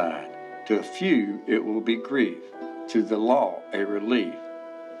by side. To a few, it will be grief. To the law, a relief.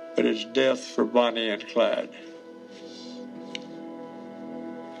 But it's death for Bonnie and Clyde.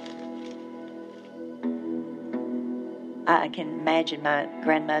 I can imagine my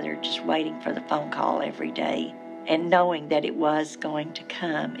grandmother just waiting for the phone call every day and knowing that it was going to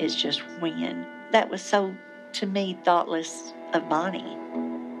come. It's just when. That was so, to me, thoughtless of Bonnie.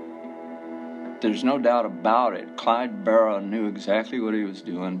 There's no doubt about it. Clyde Barrow knew exactly what he was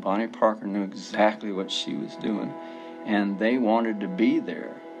doing. Bonnie Parker knew exactly what she was doing. And they wanted to be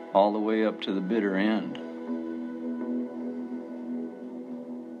there all the way up to the bitter end.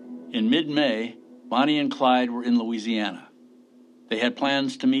 In mid-May, Bonnie and Clyde were in Louisiana. They had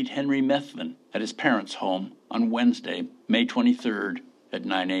plans to meet Henry Methvin at his parents' home on Wednesday, May 23rd at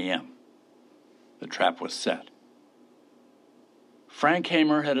 9 a.m. The trap was set. Frank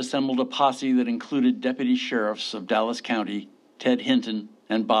Hamer had assembled a posse that included deputy sheriffs of Dallas County, Ted Hinton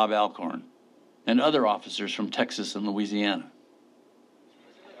and Bob Alcorn, and other officers from Texas and Louisiana.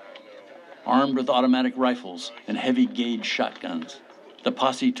 Armed with automatic rifles and heavy-gauge shotguns, the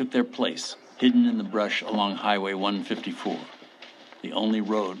posse took their place, hidden in the brush along Highway 154, the only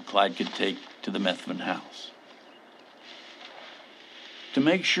road Clyde could take to the Methvin house. To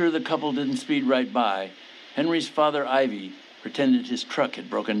make sure the couple didn't speed right by, Henry's father, Ivy, pretended his truck had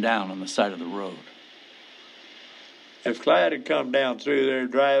broken down on the side of the road. If Clyde had come down through there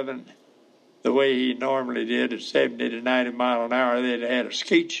driving the way he normally did at 70 to 90 miles an hour, they'd have had a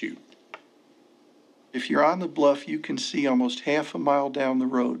skeet shoot. If you're on the bluff, you can see almost half a mile down the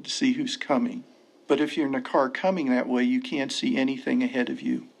road to see who's coming. But if you're in a car coming that way, you can't see anything ahead of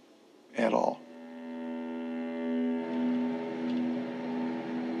you at all.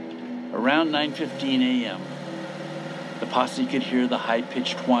 Around 9:15 a.m., the posse could hear the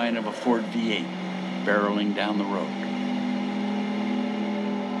high-pitched whine of a Ford V8 barreling down the road.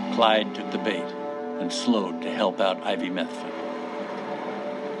 Clyde took the bait and slowed to help out Ivy Methvin.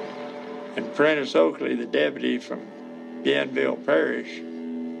 And Prentice Oakley, the deputy from Bienville Parish,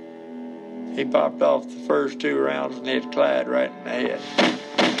 he popped off the first 2 rounds and hit Clyde right in the head.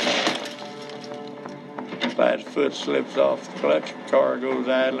 Clyde's foot slips off the clutch, the car goes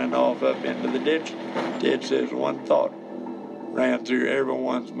idling off up into the ditch. Ted says one thought ran through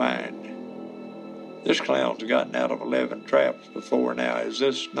everyone's mind. This clown's gotten out of 11 traps before now. Is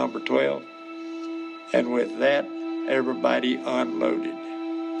this number 12? And with that, everybody unloaded.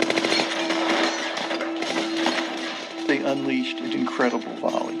 They unleashed an incredible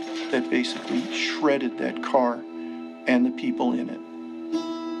volley that basically shredded that car and the people in it.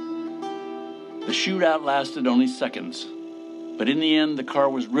 The shootout lasted only seconds, but in the end, the car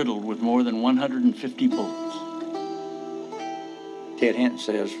was riddled with more than 150 bullets. Ted Hinton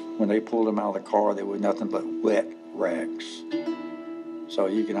says when they pulled him out of the car, there was nothing but wet rags. So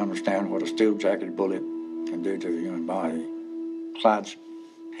you can understand what a steel-jacketed bullet can do to a human body. Clyde's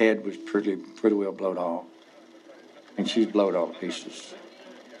head was pretty well blowed off, and she's blowed all to pieces.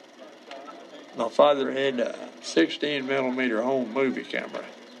 My father had a 16-millimeter home movie camera.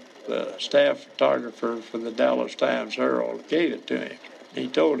 The staff photographer for the Dallas Times-Herald gave it to him. He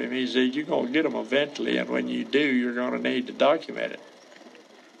told him, he said, you're going to get them eventually, and when you do, you're going to need to document it.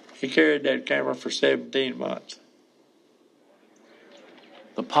 He carried that camera for 17 months.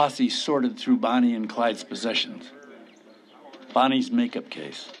 The posse sorted through Bonnie and Clyde's possessions. Bonnie's makeup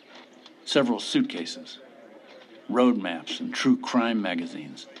case, several suitcases, road maps, and true crime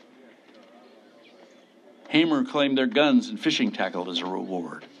magazines. Hamer claimed their guns and fishing tackle as a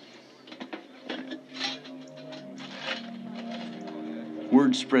reward.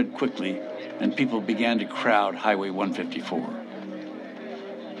 Word spread quickly, and people began to crowd Highway 154.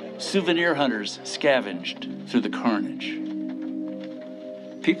 Souvenir hunters scavenged through the carnage.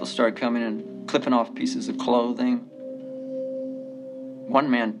 People started coming and clipping off pieces of clothing. One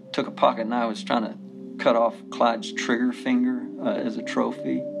man took a pocket knife, was trying to cut off Clyde's trigger finger as a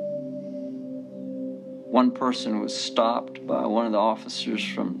trophy. One person was stopped by one of the officers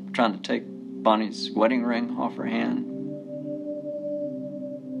from trying to take Bonnie's wedding ring off her hand.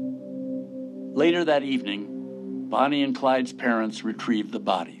 Later that evening, Bonnie and Clyde's parents retrieved the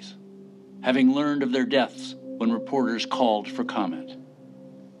bodies, having learned of their deaths when reporters called for comment.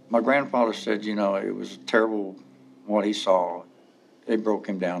 My grandfather said, it was terrible what he saw. It broke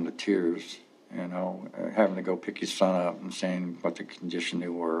him down to tears, having to go pick his son up and saying what the condition they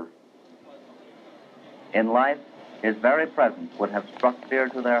were. In life, his very presence would have struck fear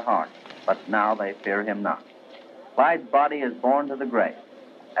to their hearts, but now they fear him not. Clyde's body is borne to the grave.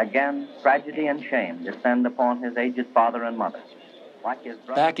 Again, tragedy and shame descend upon his aged father and mother. Like his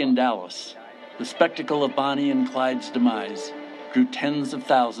brother, back in Dallas, the spectacle of Bonnie and Clyde's demise drew tens of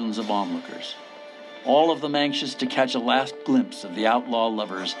thousands of onlookers, all of them anxious to catch a last glimpse of the outlaw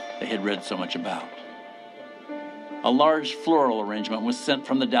lovers they had read so much about. A large floral arrangement was sent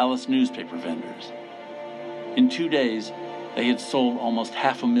from the Dallas newspaper vendors. In 2 days, they had sold almost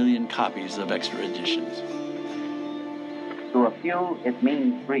 500,000 copies of extra editions. To a few, it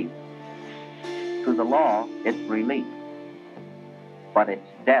means grief. To the law, it's relief. But it's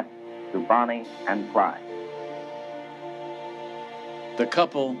death to Bonnie and Clyde. The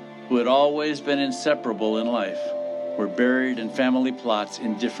couple, who had always been inseparable in life, were buried in family plots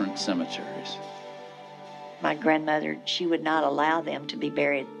in different cemeteries. My grandmother, she would not allow them to be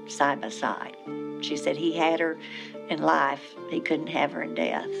buried side by side. She said he had her in life, he couldn't have her in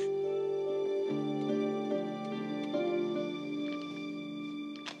death.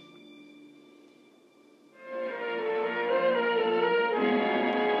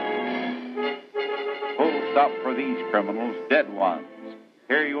 Full stop for these criminals, dead ones.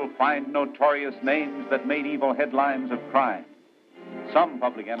 Here you'll find notorious names that made evil headlines of crime. Some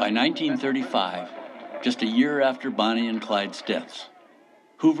public enemies. By 1935, just a year after Bonnie and Clyde's deaths,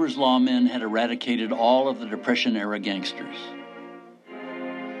 Hoover's lawmen had eradicated all of the Depression-era gangsters.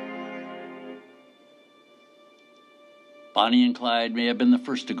 Bonnie and Clyde may have been the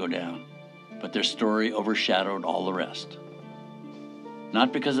first to go down, but their story overshadowed all the rest.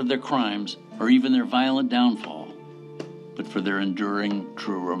 Not because of their crimes or even their violent downfall, but for their enduring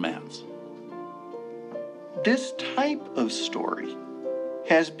true romance. This type of story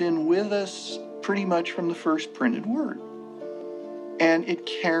has been with us pretty much from the first printed word. And it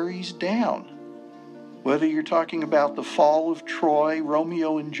carries down. Whether you're talking about the fall of Troy,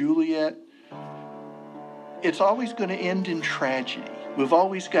 Romeo and Juliet, it's always going to end in tragedy. We've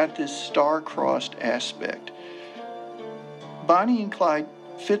always got this star-crossed aspect. Bonnie and Clyde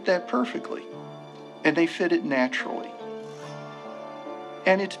fit that perfectly, and they fit it naturally.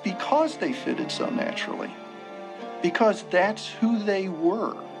 And it's because they fit it so naturally, because that's who they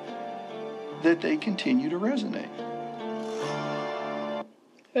were, that they continue to resonate.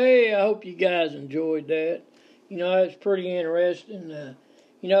 Hey, I hope you guys enjoyed that. You know, it's pretty interesting.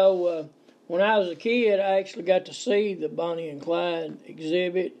 When I was a kid, I actually got to see the Bonnie and Clyde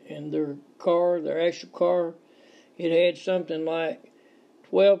exhibit and their actual car. It had something like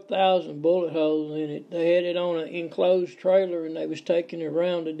 12,000 bullet holes in it. They had it on an enclosed trailer, and they was taking it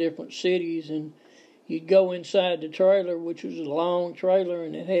around to different cities, and you'd go inside the trailer, which was a long trailer,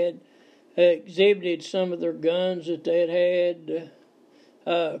 and it had exhibited some of their guns that they had,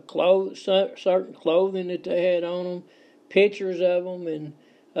 certain clothing that they had on them, pictures of them, and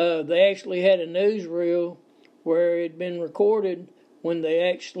they actually had a newsreel where it had been recorded when they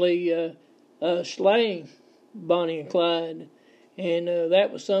actually slain Bonnie and Clyde. And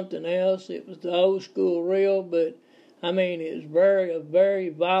that was something else. It was the old school reel, but I mean, it was a very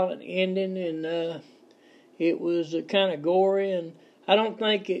violent ending, and it was kind of gory. And I don't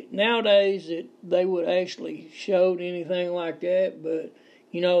think nowadays that they would actually showed anything like that. But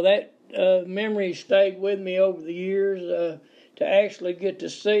you know, that memory stayed with me over the years to actually get to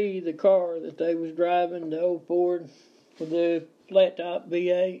see the car that they was driving, the old Ford with the flathead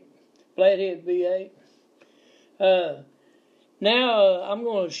V8. Now, I'm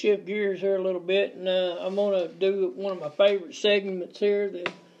going to shift gears here a little bit, and I'm going to do one of my favorite segments here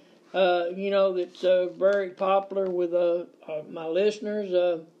that, that's very popular with my listeners.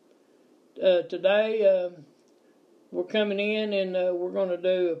 Today, we're coming in, and we're going to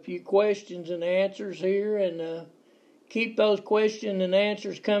do a few questions and answers here, and keep those questions and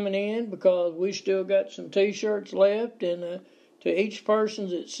answers coming in because we still got some T-shirts left, and to each person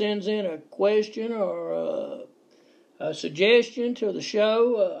that sends in a question or a suggestion to the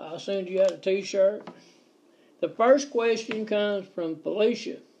show, I'll send you out a T-shirt. The first question comes from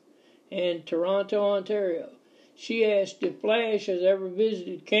Felicia in Toronto, Ontario. She asked if Flash has ever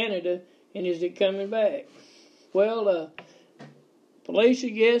visited Canada and is it coming back? Well,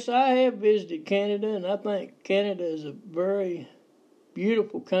 Felicia, yes, I have visited Canada, and I think Canada is a very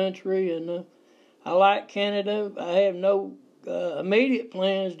beautiful country, and I like Canada. I have no immediate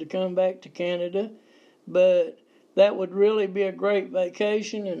plans to come back to Canada, but that would really be a great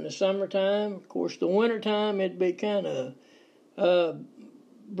vacation in the summertime. Of course, the wintertime, it'd be kind of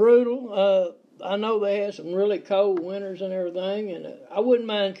brutal. I know they have some really cold winters and everything, and I wouldn't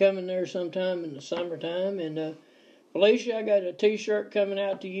mind coming there sometime in the summertime. And Felicia, I got a T-shirt coming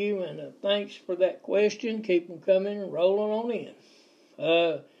out to you, and thanks for that question. Keep them coming and rolling on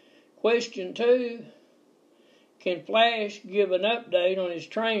in. Question 2, can Flash give an update on his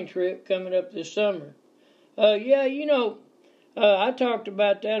train trip coming up this summer? I talked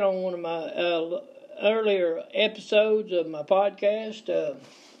about that on one of my earlier episodes of my podcast.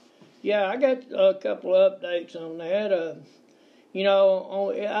 I got a couple of updates on that.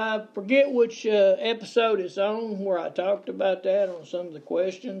 I forget which episode it's on where I talked about that on some of the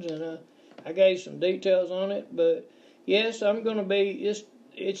questions, and I gave some details on it. But yes, I'm going to be.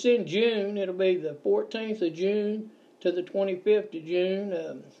 It's in June. It'll be the 14th of June to the 25th of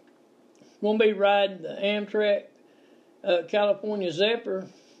June. Going to be riding the Amtrak California Zephyr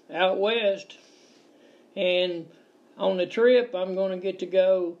out west. And on the trip, I'm going to get to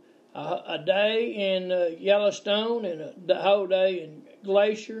go a day in Yellowstone and the whole day in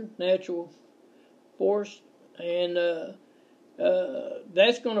Glacier Natural Forest. And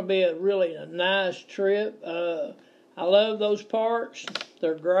that's going to be a nice trip. I love those parks.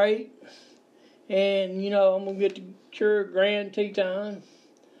 They're great. And, I'm going to get to tour Grand Teton,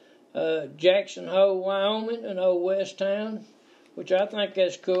 Jackson Hole, Wyoming, and Old West Town, which I think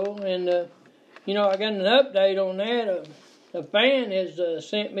that's cool. And, I got an update on that. A fan has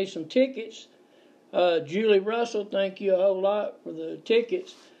sent me some tickets. Julie Russell, thank you a whole lot for the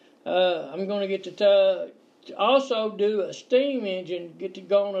tickets. I'm going to get to also do a steam engine, get to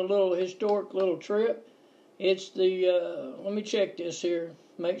go on a little historic little trip. It's let me check this here,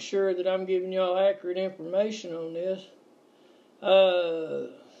 make sure that I'm giving y'all accurate information on this.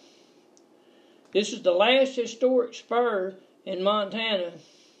 This is the last historic spur in Montana.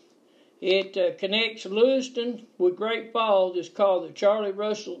 It connects Lewiston with Great Falls. It's called the Charlie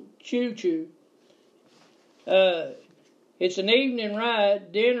Russell Choo Choo. It's an evening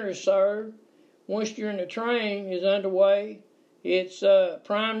ride. Dinner is served. Once you're in the train is underway, it's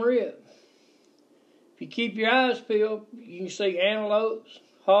prime rib. If you keep your eyes peeled, you can see antelopes,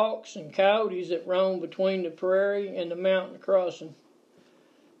 hawks, and coyotes that roam between the prairie and the mountain crossing.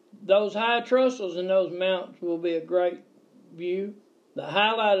 Those high trestles in those mountains will be a great view. The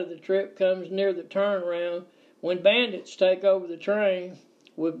highlight of the trip comes near the turnaround when bandits take over the train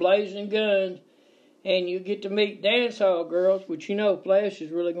with blazing guns, and you get to meet dance hall girls, which Flash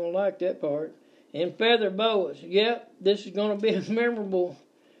is really going to like that part, and feather boas. Yep, this is going to be a memorable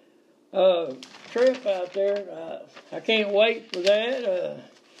trip out there. I can't wait for that.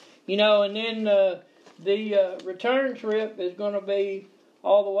 And then the return trip is going to be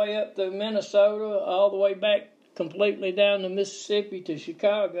all the way up to Minnesota, all the way back completely down to Mississippi to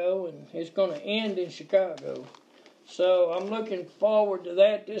Chicago, and it's going to end in Chicago. So I'm looking forward to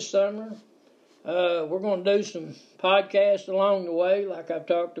that this summer. We're going to do some podcasts along the way, like I've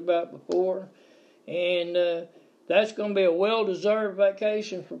talked about before, and that's going to be a well-deserved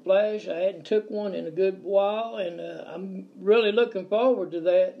vacation for Flash. I hadn't took one in a good while, and I'm really looking forward to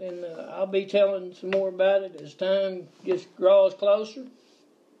that, and I'll be telling some more about it as time draws closer.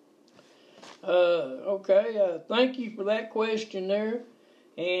 Thank you for that question there.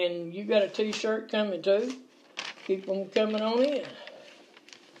 And you got a t-shirt coming too. Keep them coming on in.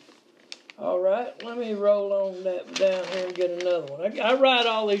 All right, let me roll on that down here and get another one. I write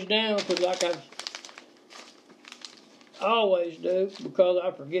all these down because like I always do, because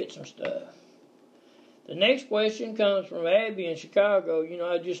I forget some stuff. The next question comes from Abby in Chicago.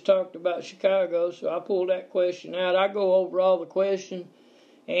 I just talked about Chicago, so I pulled that question out. I go over all the questions,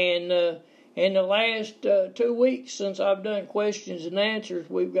 and in the last 2 weeks since I've done questions and answers,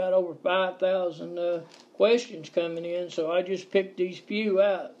 we've got over 5,000 questions coming in, so I just picked these few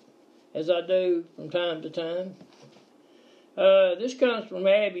out, as I do from time to time. This comes from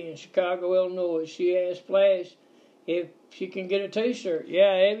Abby in Chicago, Illinois. She asked Flash if she can get a t-shirt.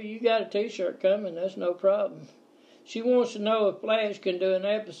 Yeah, Abby, you got a t-shirt coming. That's no problem. She wants to know if Flash can do an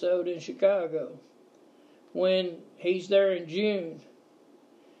episode in Chicago when he's there in June.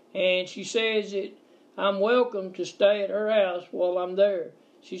 And she says that I'm welcome to stay at her house while I'm there.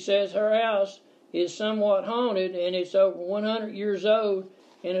 She says her house is somewhat haunted, and it's over 100 years old,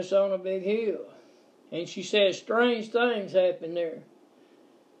 and it's on a big hill. And she says strange things happen there.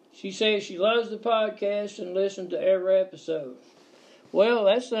 She says she loves the podcast and listens to every episode. Well,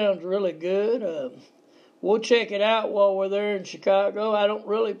 that sounds really good. We'll check it out while we're there in Chicago. I don't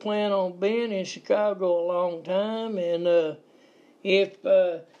really plan on being in Chicago a long time, and if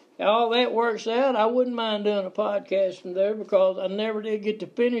all that works out, I wouldn't mind doing a podcast from there, because I never did get to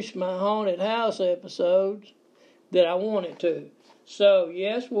finish my haunted house episodes that I wanted to. So,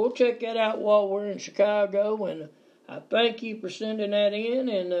 yes, we'll check that out while we're in Chicago, and I thank you for sending that in,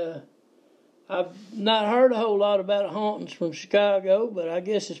 and I've not heard a whole lot about hauntings from Chicago, but I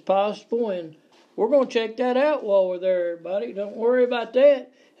guess it's possible, and we're going to check that out while we're there, everybody. Don't worry about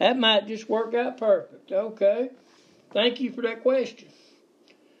that. That might just work out perfect. Okay. Thank you for that question.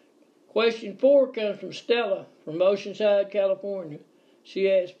 Question 4 comes from Stella from Oceanside, California. She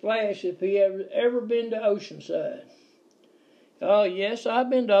asked Flash if he ever been to Oceanside. Oh, yes, I've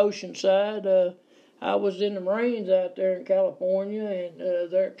been to Oceanside. I was in the Marines out there in California,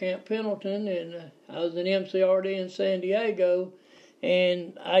 and there at Camp Pendleton, and I was in MCRD in San Diego,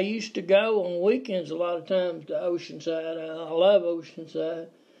 and I used to go on weekends a lot of times to Oceanside. I love Oceanside.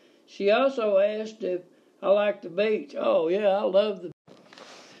 She also asked if I like the beach. Oh, yeah, I love the beach.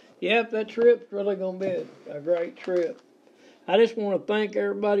 Yep, that trip's really going to be a great trip. I just want to thank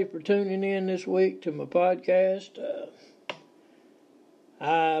everybody for tuning in this week to my podcast.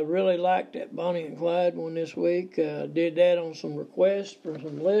 I really liked that Bonnie and Clyde one this week. Did that on some requests from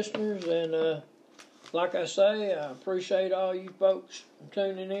some listeners, and like I say, I appreciate all you folks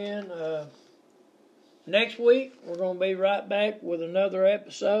tuning in. Next week, we're going to be right back with another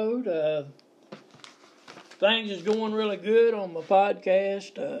episode. Things is going really good on my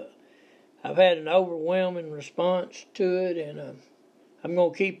podcast. I've had an overwhelming response to it, and I'm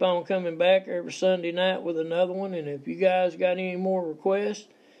going to keep on coming back every Sunday night with another one. And if you guys got any more requests,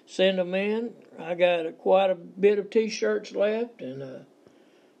 send them in. I got quite a bit of T-shirts left, and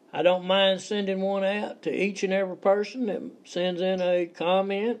I don't mind sending one out to each and every person that sends in a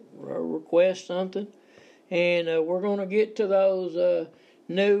comment or request something. And we're going to get to those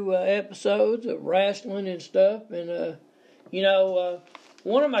new episodes of wrestling and stuff. And,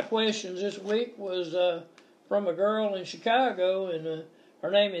 one of my questions this week was from a girl in Chicago, and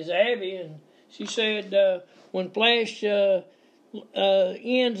her name is Abby, and she said when Flash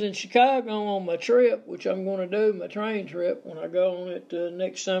ends in Chicago on my trip, which I'm going to do, my train trip when I go on it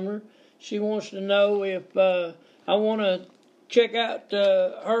next summer, she wants to know if I want to check out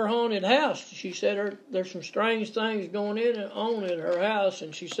her haunted house. She said there's some strange things going on in her house,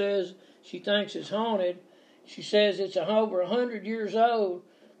 and she says she thinks it's haunted. She says it's over 100 years old,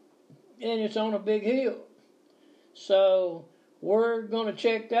 and it's on a big hill. So we're going to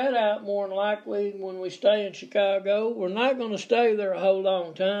check that out more than likely when we stay in Chicago. We're not going to stay there a whole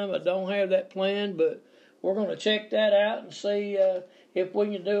long time. I don't have that planned, but we're going to check that out and see if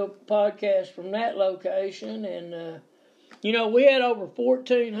we can do a podcast from that location. And, we had over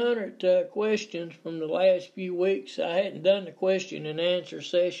 1,400 questions from the last few weeks. I hadn't done the question and answer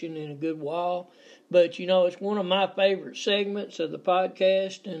session in a good while. But, it's one of my favorite segments of the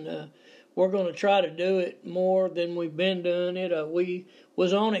podcast, and we're going to try to do it more than we've been doing it. We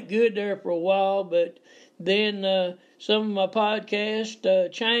was on it good there for a while, but then some of my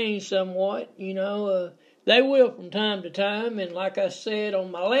podcasts changed somewhat. They will from time to time, and like I said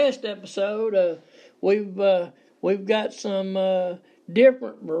on my last episode, we've got some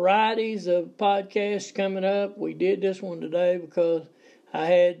different varieties of podcasts coming up. We did this one today because I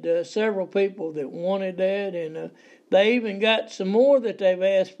had several people that wanted that, and they even got some more that they've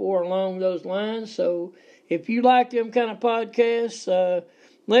asked for along those lines. So if you like them kind of podcasts,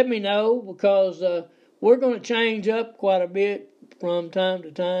 let me know, because we're going to change up quite a bit from time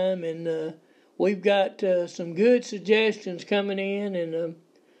to time, and we've got some good suggestions coming in, and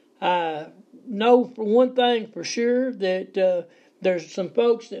I know for one thing for sure that there's some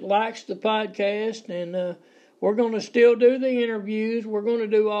folks that likes the podcast, and we're going to still do the interviews. We're going to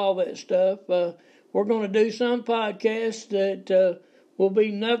do all that stuff. We're going to do some podcasts that will be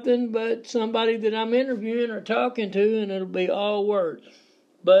nothing but somebody that I'm interviewing or talking to, and it'll be all words.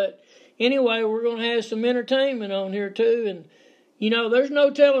 But anyway, we're going to have some entertainment on here too, and there's no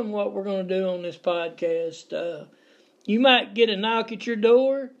telling what we're going to do on this podcast. You might get a knock at your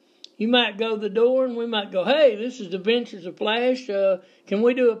door. You might go to the door, and we might go, "Hey, this is the Adventures of Flash. Can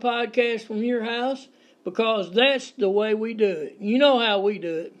we do a podcast from your house?" Because that's the way we do it. You know how we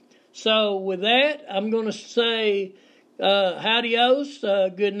do it. So with that, I'm going to say adios.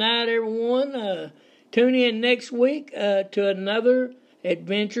 Good night, everyone. Tune in next week to another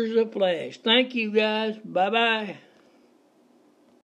Adventures of Flash. Thank you, guys. Bye-bye.